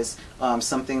 that it is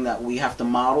something that we have to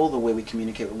model the way we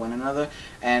communicate with one another,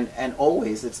 and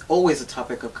it's always a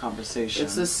topic of conversation.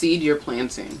 It's a seed you're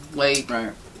planting, like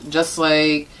right. Just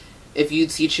like if you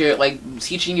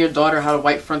teaching your daughter how to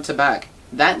wipe front to back,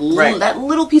 that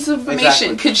little piece of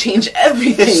information could change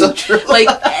everything. It's so true. Like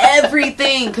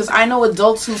everything, because I know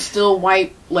adults who still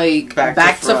wipe like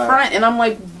back to front, and I'm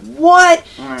like, what?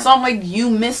 Right. So I'm like, you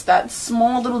missed that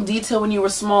small little detail when you were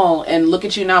small, and look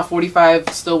at you now, 45,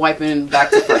 still wiping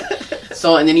back to front.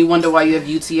 So, and then you wonder why you have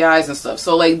UTIs and stuff.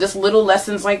 So like, just little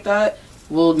lessons like that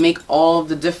will make all of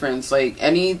the difference. Like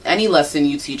any lesson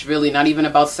you teach, really, not even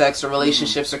about sex or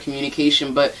relationships or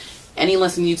communication, but any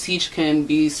lesson you teach can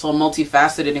be so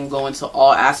multifaceted and go into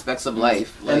all aspects of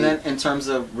life. Like, and then in terms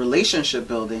of relationship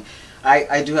building,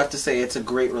 I do have to say it's a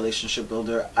great relationship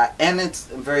builder, and it's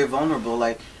very vulnerable.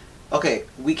 Like, okay,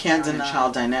 we can't deny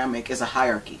child dynamic is a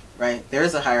hierarchy, right? There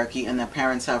is a hierarchy, and that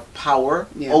parents have power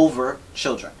over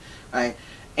children, right?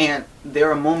 And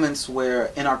there are moments where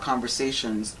in our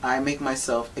conversations, I make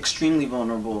myself extremely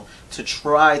vulnerable to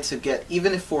try to get,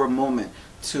 even if for a moment,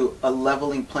 to a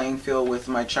leveling playing field with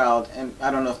my child. And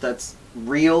I don't know if that's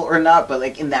real or not, but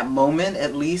like in that moment,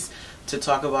 at least, to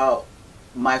talk about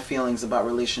my feelings about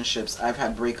relationships. I've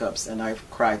had breakups, and I've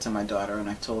cried to my daughter, and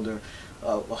I've told her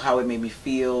how it made me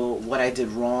feel, what I did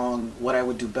wrong, what I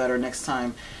would do better next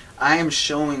time. I am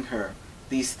showing her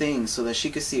these things so that she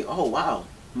could see, oh wow,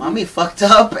 mommy fucked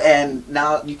up, and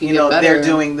now you know they're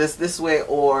doing this way,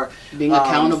 or being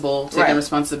accountable, taking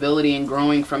responsibility, and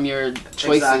growing from your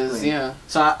choices. Exactly. Yeah.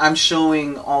 So I'm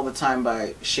showing all the time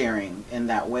by sharing in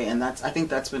that way, and I think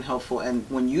that's been helpful. And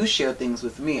when you share things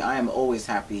with me, I am always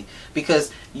happy,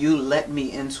 because you let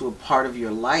me into a part of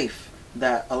your life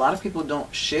that a lot of people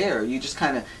don't share. You just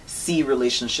kind of see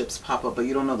relationships pop up, but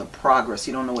you don't know the progress.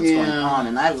 You don't know what's going on.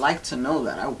 And I like to know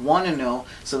that. I want to know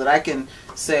so that I can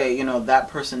say, you know, that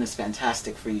person is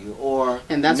fantastic for you, or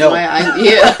and that's why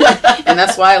and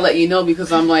that's why I let you know,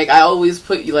 because I'm like, I always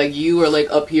put you like, you are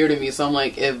like up here to me, so I'm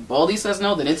like, if Baldy says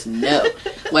no, then it's no.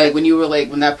 Like when you were like,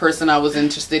 when that person I was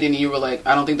interested in, you were like,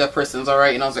 I don't think that person's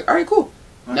alright, and I was like, alright, cool.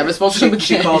 Never spoke to him again.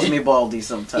 She calls me Baldy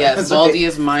sometimes. Yes, Baldy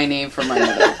is my name for my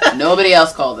mother. Nobody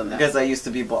else called him that. Because I used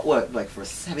to be bald. What, like for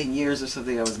 7 years or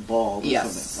something, I was bald.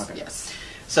 Yes. Okay. Yes.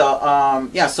 So,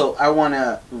 so I want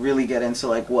to really get into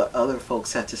like what other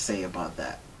folks had to say about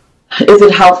that. Is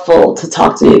it helpful to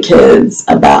talk to your kids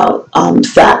about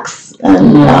sex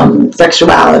and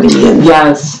sexuality? And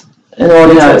yes. In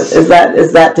order to, is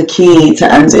that the key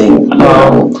to ending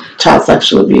child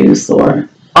sexual abuse, or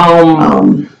I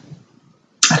don't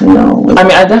know. I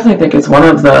mean, I definitely think it's one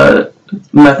of the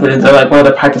methods, or like one of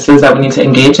the practices that we need to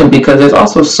engage in, because there's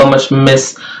also so much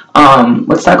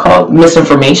what's that called?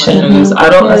 Misinformation. Mm-hmm. I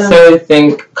don't necessarily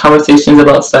think conversations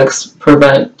about sex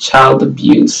prevent child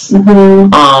abuse.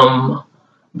 Mm-hmm.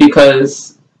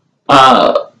 Because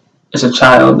it's a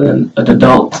child and an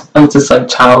adult. It's just like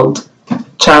child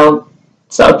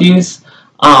abuse.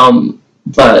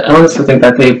 But I honestly think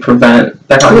that they prevent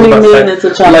that kind of stuff. It's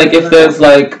a child? Like if there's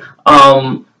like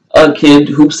a kid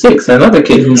who's 6 and another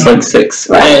kid who's like 6,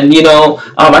 right. And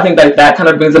I think that kind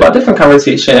of brings about different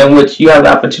conversation in which you have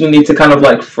the opportunity to kind of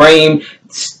like frame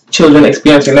children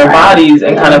experiencing their bodies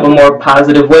in kind of a more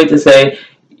positive way, to say,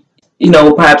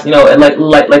 perhaps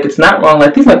like it's not wrong,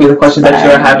 like these might be the questions that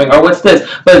you're having, or what's this,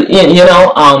 but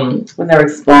when they're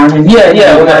exploring,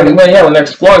 when they're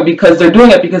exploring, because they're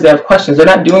doing it because they have questions. They're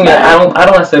not doing it. I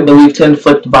don't necessarily believe to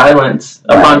inflict violence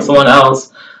upon someone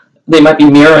else. They might be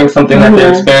mirroring something that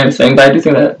they're experiencing, but I do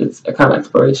think that it's a kind of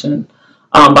exploration.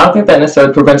 But I don't think that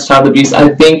necessarily prevents child abuse.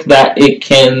 I think that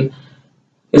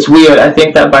it's weird. I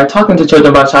think that by talking to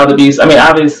children about child abuse, I mean,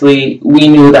 obviously, we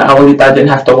knew that Abuelita didn't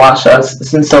have to wash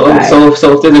us. And so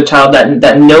if there's a child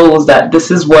that knows that this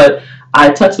is what I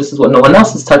touch, this is what no one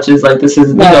else touches, like this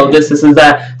is, this is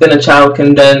that, then a child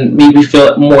can then maybe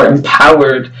feel more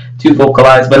empowered to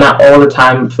vocalize, but not all the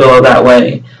time feel that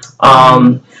way.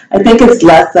 I think it's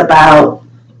less about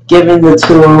giving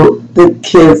the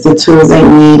kids the tools they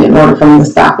need in order for them to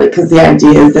stop it, because the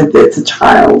idea is that it's a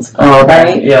child,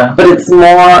 right? Yeah. But it's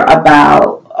more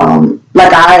about,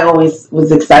 like, I always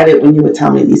was excited when you would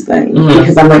tell me these things,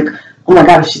 because I'm like, oh my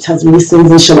God, if she tells me these things,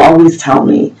 then she'll always tell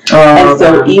me. And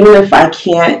so even if I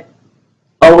can't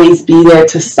always be there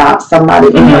to stop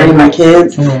somebody from hurting my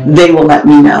kids, they will let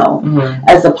me know.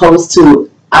 As opposed to,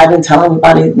 I've been telling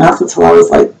everybody not until I was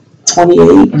like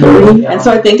 28, 30. And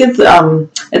so I think it's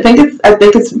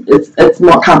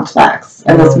more complex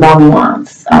and it's more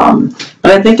nuanced.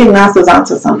 But I think Ignacio's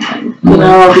onto something, you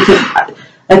know, because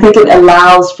I think it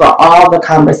allows for all the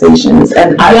conversations.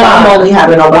 And if I'm only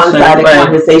having a one-sided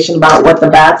conversation about what the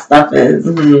bad stuff is,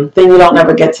 then you don't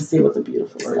ever get to see what the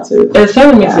beautiful stuff is. It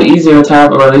certainly makes it easier to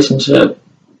have a relationship,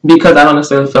 because I don't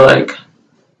necessarily feel like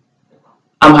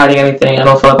I'm hiding anything. I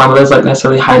don't feel like my mother's like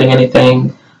necessarily hiding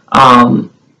anything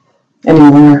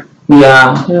anymore.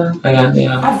 Yeah.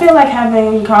 I feel like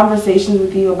having conversations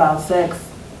with you about sex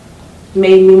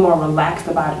made me more relaxed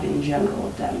about it in general,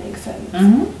 if that makes sense.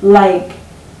 Like,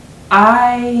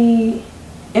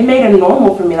 it made it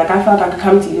normal for me. Like, I felt like I could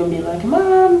come to you and be like,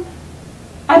 Mom,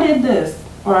 I did this.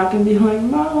 Or I could be like,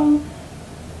 Mom,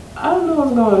 I don't know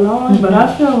what's going on, but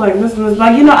I feel like this and this.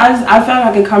 Like, you know, I felt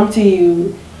like I could come to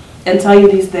you and tell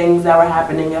you these things that were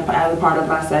happening as a part of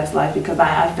my sex life, because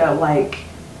I felt like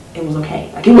it was okay.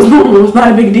 Like, it was normal. It was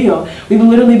not a big deal. We've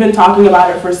literally been talking about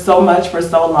it for so much, for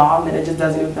so long, that it just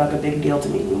doesn't even feel like a big deal to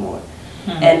me anymore.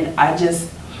 And I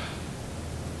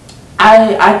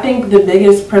think the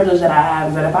biggest privilege that I have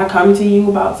is that if I come to you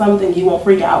about something, you won't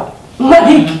freak out.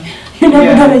 Like, you're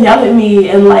never gonna yell at me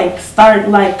and like start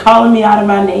like calling me out of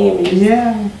my name.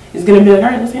 And it's gonna be like, all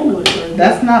right, let's handle it.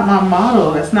 That's not my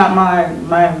model. That's not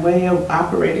my way of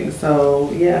operating.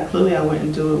 So yeah, clearly I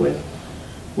wouldn't do it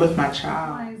with my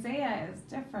child. Well, Isaiah is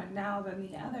different now than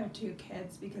the other two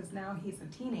kids, because now he's a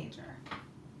teenager.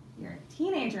 You're a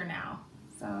teenager now,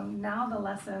 so now the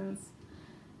lessons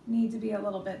need to be a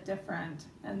little bit different,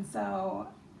 and so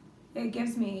it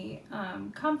gives me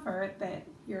comfort that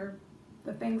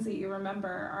the things that you remember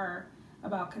are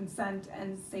about consent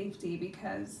and safety,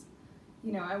 because,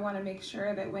 you know, I want to make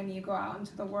sure that when you go out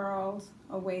into the world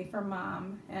away from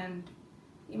Mom, and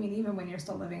I mean even when you're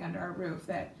still living under our roof,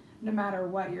 that no matter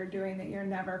what you're doing, that you're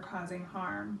never causing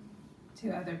harm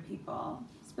to other people,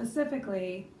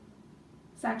 specifically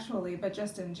sexually, but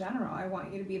just in general. I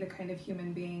want you to be the kind of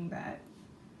human being that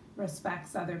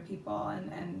respects other people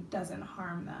and doesn't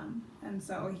harm them. And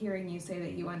so hearing you say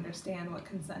that you understand what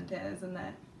consent is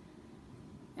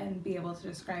and be able to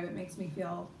describe it makes me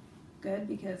feel good,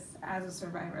 because as a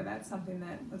survivor, that's something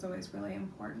that was always really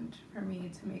important for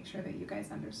me to make sure that you guys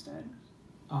understood.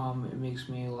 It makes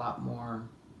me a lot more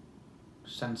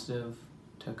sensitive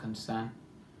to consent,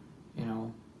 you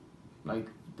know, like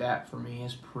that for me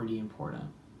is pretty important.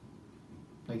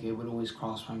 Like, it would always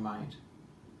cross my mind.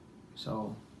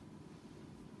 So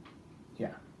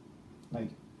yeah, like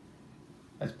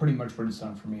that's pretty much what it's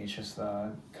done for me. It's just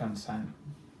the consent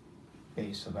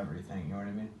base of everything, you know what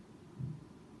I mean?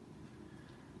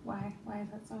 Why is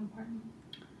that so important?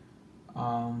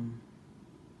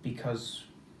 Because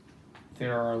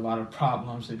there are a lot of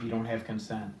problems if you don't have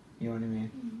consent. You know what I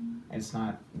mean? It's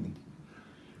not,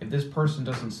 if this person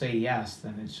doesn't say yes,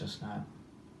 then it's just not,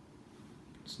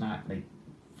 it's not like,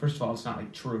 first of all, it's not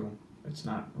like true. It's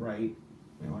not right.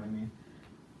 You know what I mean?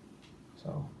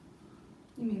 So.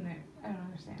 You mean that, I don't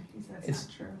understand. You said it's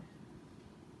not true.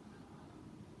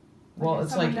 Well,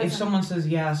 it's like if someone says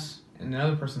yes and the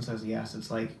other person says yes,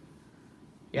 it's like,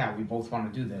 yeah, we both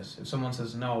want to do this. If someone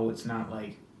says no, it's not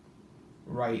like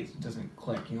right, it doesn't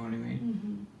click, you know what I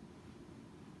mean?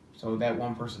 So that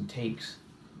one person takes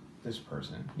this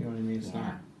person, you know what I mean? It's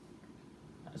not,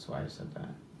 that's why I said that.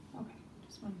 Okay,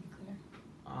 just want to be clear.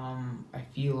 I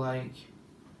feel like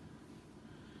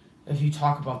if you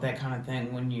talk about that kind of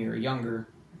thing when you're younger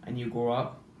and you grow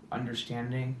up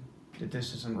understanding that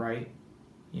this isn't right,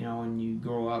 you know, and you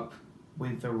grow up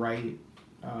with the right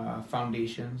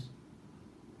foundations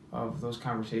of those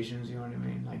conversations, you know what I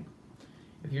mean? Like,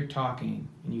 if you're talking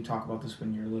and you talk about this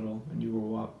when you're little and you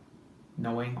grow up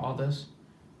knowing all this,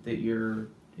 that you're,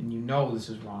 and you know this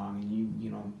is wrong, and you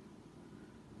know,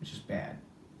 it's just bad,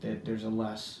 that there's a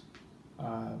less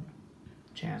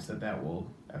chance that will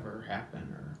ever happen,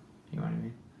 or, you know what I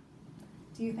mean?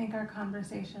 Do you think our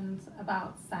conversations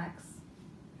about sex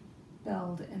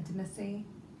build intimacy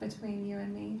between you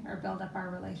and me, or build up our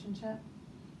relationship?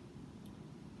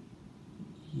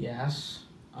 Yes,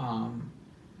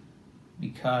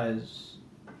 because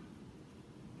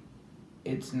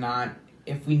it's not,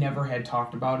 if we never had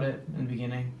talked about it in the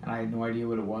beginning and I had no idea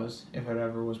what it was, if it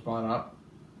ever was brought up,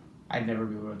 I'd never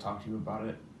be able to talk to you about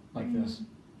it like this.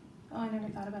 Oh, I never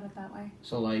thought about it that way.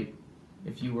 So like,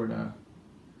 if you were to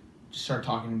just start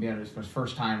talking to me about it for the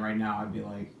first time right now, I'd be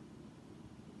like,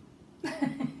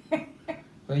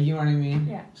 but you know what I mean?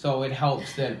 Yeah. So it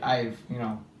helps that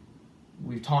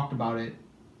we've talked about it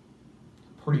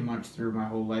pretty much through my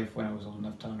whole life when I was old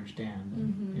enough to understand.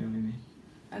 And, you know what I mean?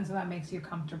 And so that makes you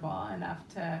comfortable enough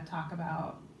to talk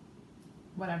about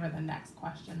whatever the next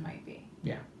question might be.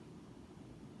 Yeah.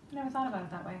 I never thought about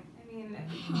it that way. I mean,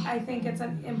 I think it's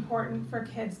important for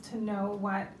kids to know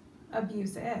what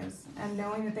abuse is, and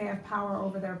knowing that they have power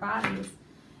over their bodies,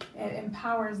 it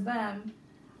empowers them.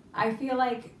 I feel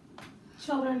like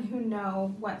children who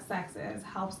know what sex is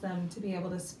helps them to be able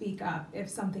to speak up if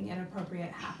something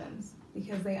inappropriate happens,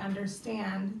 because they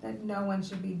understand that no one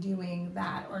should be doing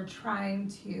that or trying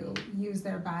to use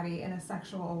their body in a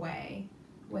sexual way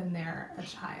when they're a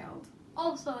child.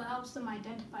 Also, it helps them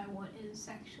identify what is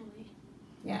sexually.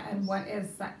 Yeah, and what is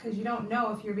sex? Because you don't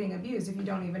know if you're being abused if you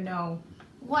don't even know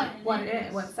what it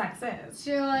is, what sex is.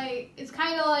 So like, it's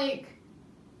kind of like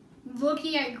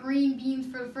looking at green beans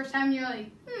for the first time, and you're like,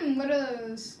 what are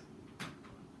those?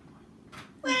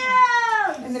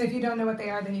 And then if you don't know what they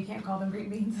are, then you can't call them green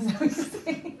beans. Is that what you're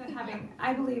saying?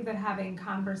 I believe that having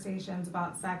conversations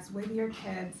about sex with your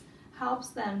kids helps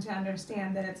them to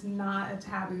understand that it's not a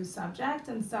taboo subject.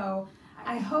 And so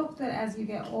I hope that as you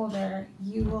get older,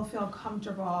 you will feel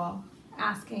comfortable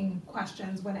asking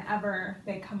questions whenever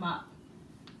they come up,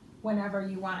 whenever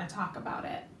you want to talk about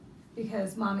it.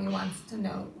 Because mommy wants to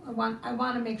know, I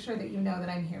want to make sure that you know that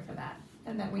I'm here for that,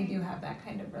 and that we do have that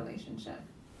kind of relationship.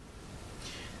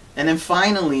 And then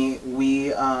finally,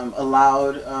 we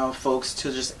allowed folks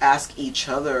to just ask each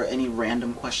other any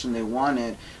random question they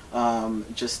wanted,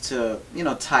 just to,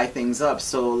 tie things up.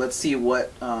 So let's see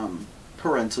what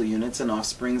parental units and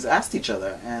offsprings asked each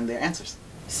other and their answers.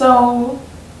 So,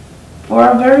 for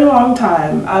a very long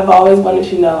time, I've always wanted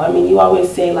to know. I mean, you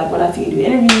always say, like, when I see you do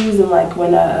interviews and, like,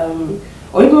 when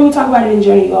or even when you talk about it in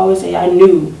journey, you always say, I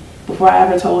knew before I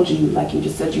ever told you, like you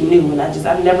just said you knew. And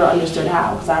I've never understood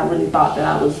how, because I really thought that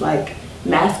I was, like,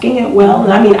 masking it well.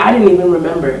 And I mean, I didn't even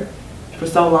remember for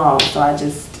so long, so I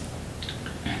just...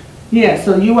 Yeah,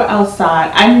 so you were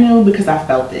outside. I knew because I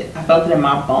felt it. I felt it in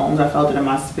my bones. I felt it in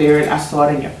my spirit. I saw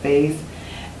it in your face.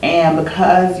 And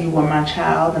because you were my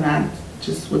child and I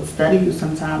just would study you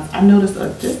sometimes, I noticed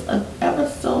just a ever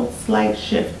so slight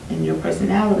shift in your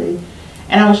personality.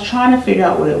 And I was trying to figure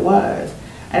out what it was.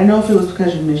 I didn't know if it was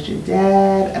because you missed your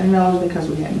dad. I didn't know if it was because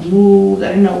we hadn't moved. I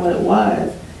didn't know what it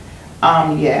was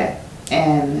yet.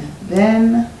 And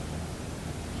then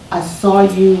I saw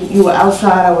you were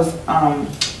outside. I was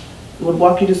would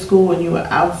walk you to school and you were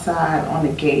outside on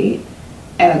the gate,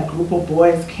 and a group of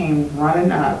boys came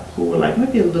running up who were like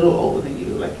maybe a little older than you,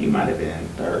 like you might have been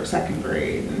in second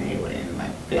grade, and they were in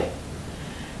like fifth.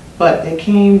 But they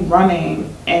came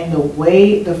running, and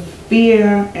the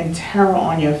fear and terror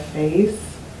on your face,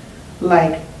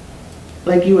 like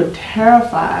you were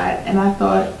terrified, and I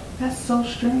thought, that's so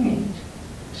strange.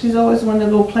 She's always wanted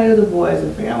to go play with the boys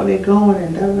and figure out where they're going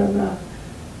and da da da.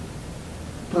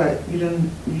 But you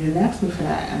didn't ask me for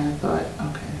that, and I thought,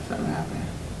 okay, something happened.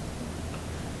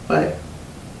 But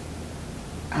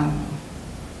I don't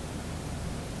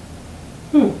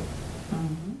know.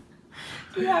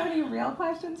 Do you have any real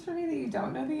questions for me that you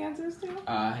don't know the answers to?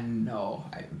 No.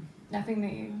 Nothing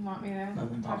that you want me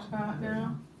to talk about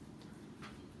now?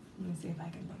 Let me see if I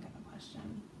can think of a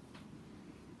question.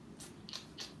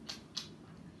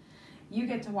 You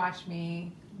get to watch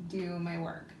me do my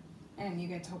work, and you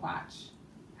get to watch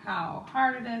how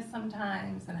hard it is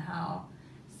sometimes, and how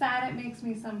sad it makes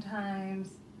me sometimes,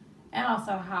 and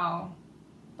also how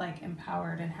like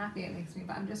empowered and happy it makes me.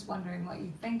 But I'm just wondering what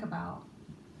you think about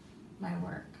my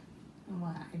work and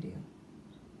what I do.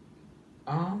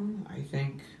 I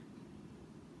think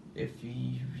if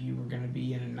you were going to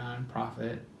be in a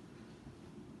non-profit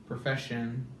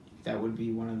profession, that would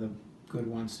be one of the good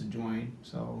ones to join.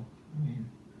 So, I mean,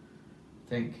 I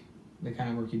think the kind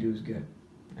of work you do is good,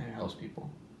 and it helps people.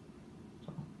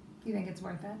 So. You think it's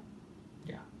worth it?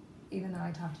 Yeah. Even though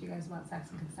I talk to you guys about sex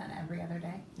and consent every other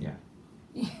day? Yeah.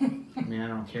 I mean, I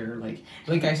don't care. Like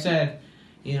I said,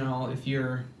 if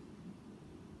you're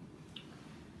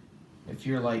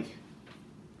like,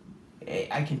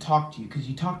 I can talk to you because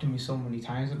you talk to me so many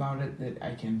times about it that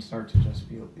I can start to just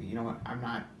feel, you know what,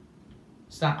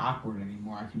 it's not awkward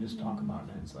anymore. I can just talk about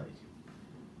it. It's like,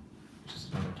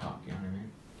 just another talk, you know what I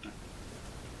mean?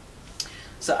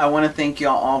 So I want to thank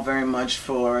y'all all very much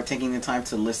for taking the time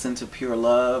to listen to Pure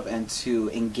Love and to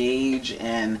engage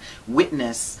and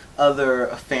witness other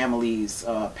families,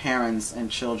 parents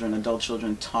and children, adult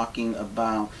children, talking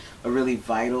about a really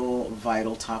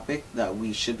vital topic that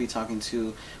we should be talking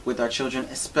to with our children,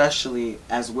 especially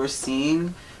as we're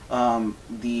seeing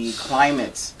the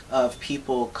climate of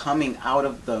people coming out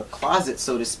of the closet,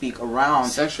 so to speak, around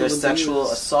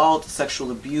sexual assault, sexual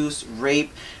abuse,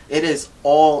 rape. It is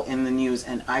all in the news,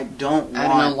 and I don't want at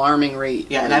an alarming rate.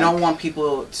 Yeah, and I don't want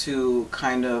people to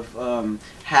kind of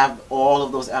have all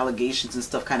of those allegations and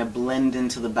stuff kind of blend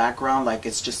into the background like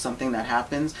it's just something that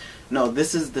happens. No,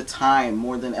 this is the time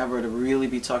more than ever to really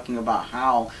be talking about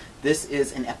how this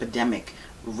is an epidemic.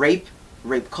 Rape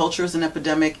culture is an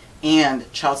epidemic, and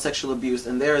child sexual abuse,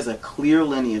 and there is a clear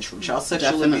lineage from child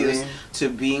sexual abuse to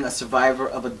being a survivor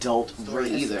of adult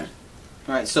rape. Either.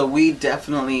 Right, so we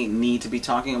definitely need to be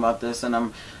talking about this, and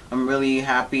I'm really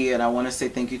happy, and I want to say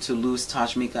thank you to Luz,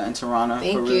 Taj, Mika, and Tarana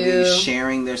for really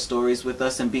sharing their stories with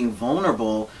us and being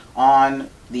vulnerable on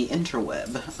the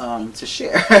interweb to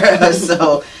share.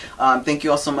 So thank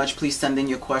you all so much. Please send in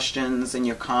your questions and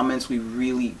your comments. We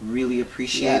really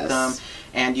appreciate them.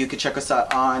 And you can check us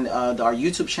out on our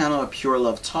YouTube channel at Pure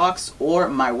Love Talks, or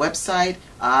my website,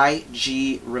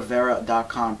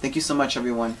 igrivera.com. Thank you so much,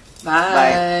 everyone.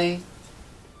 Bye.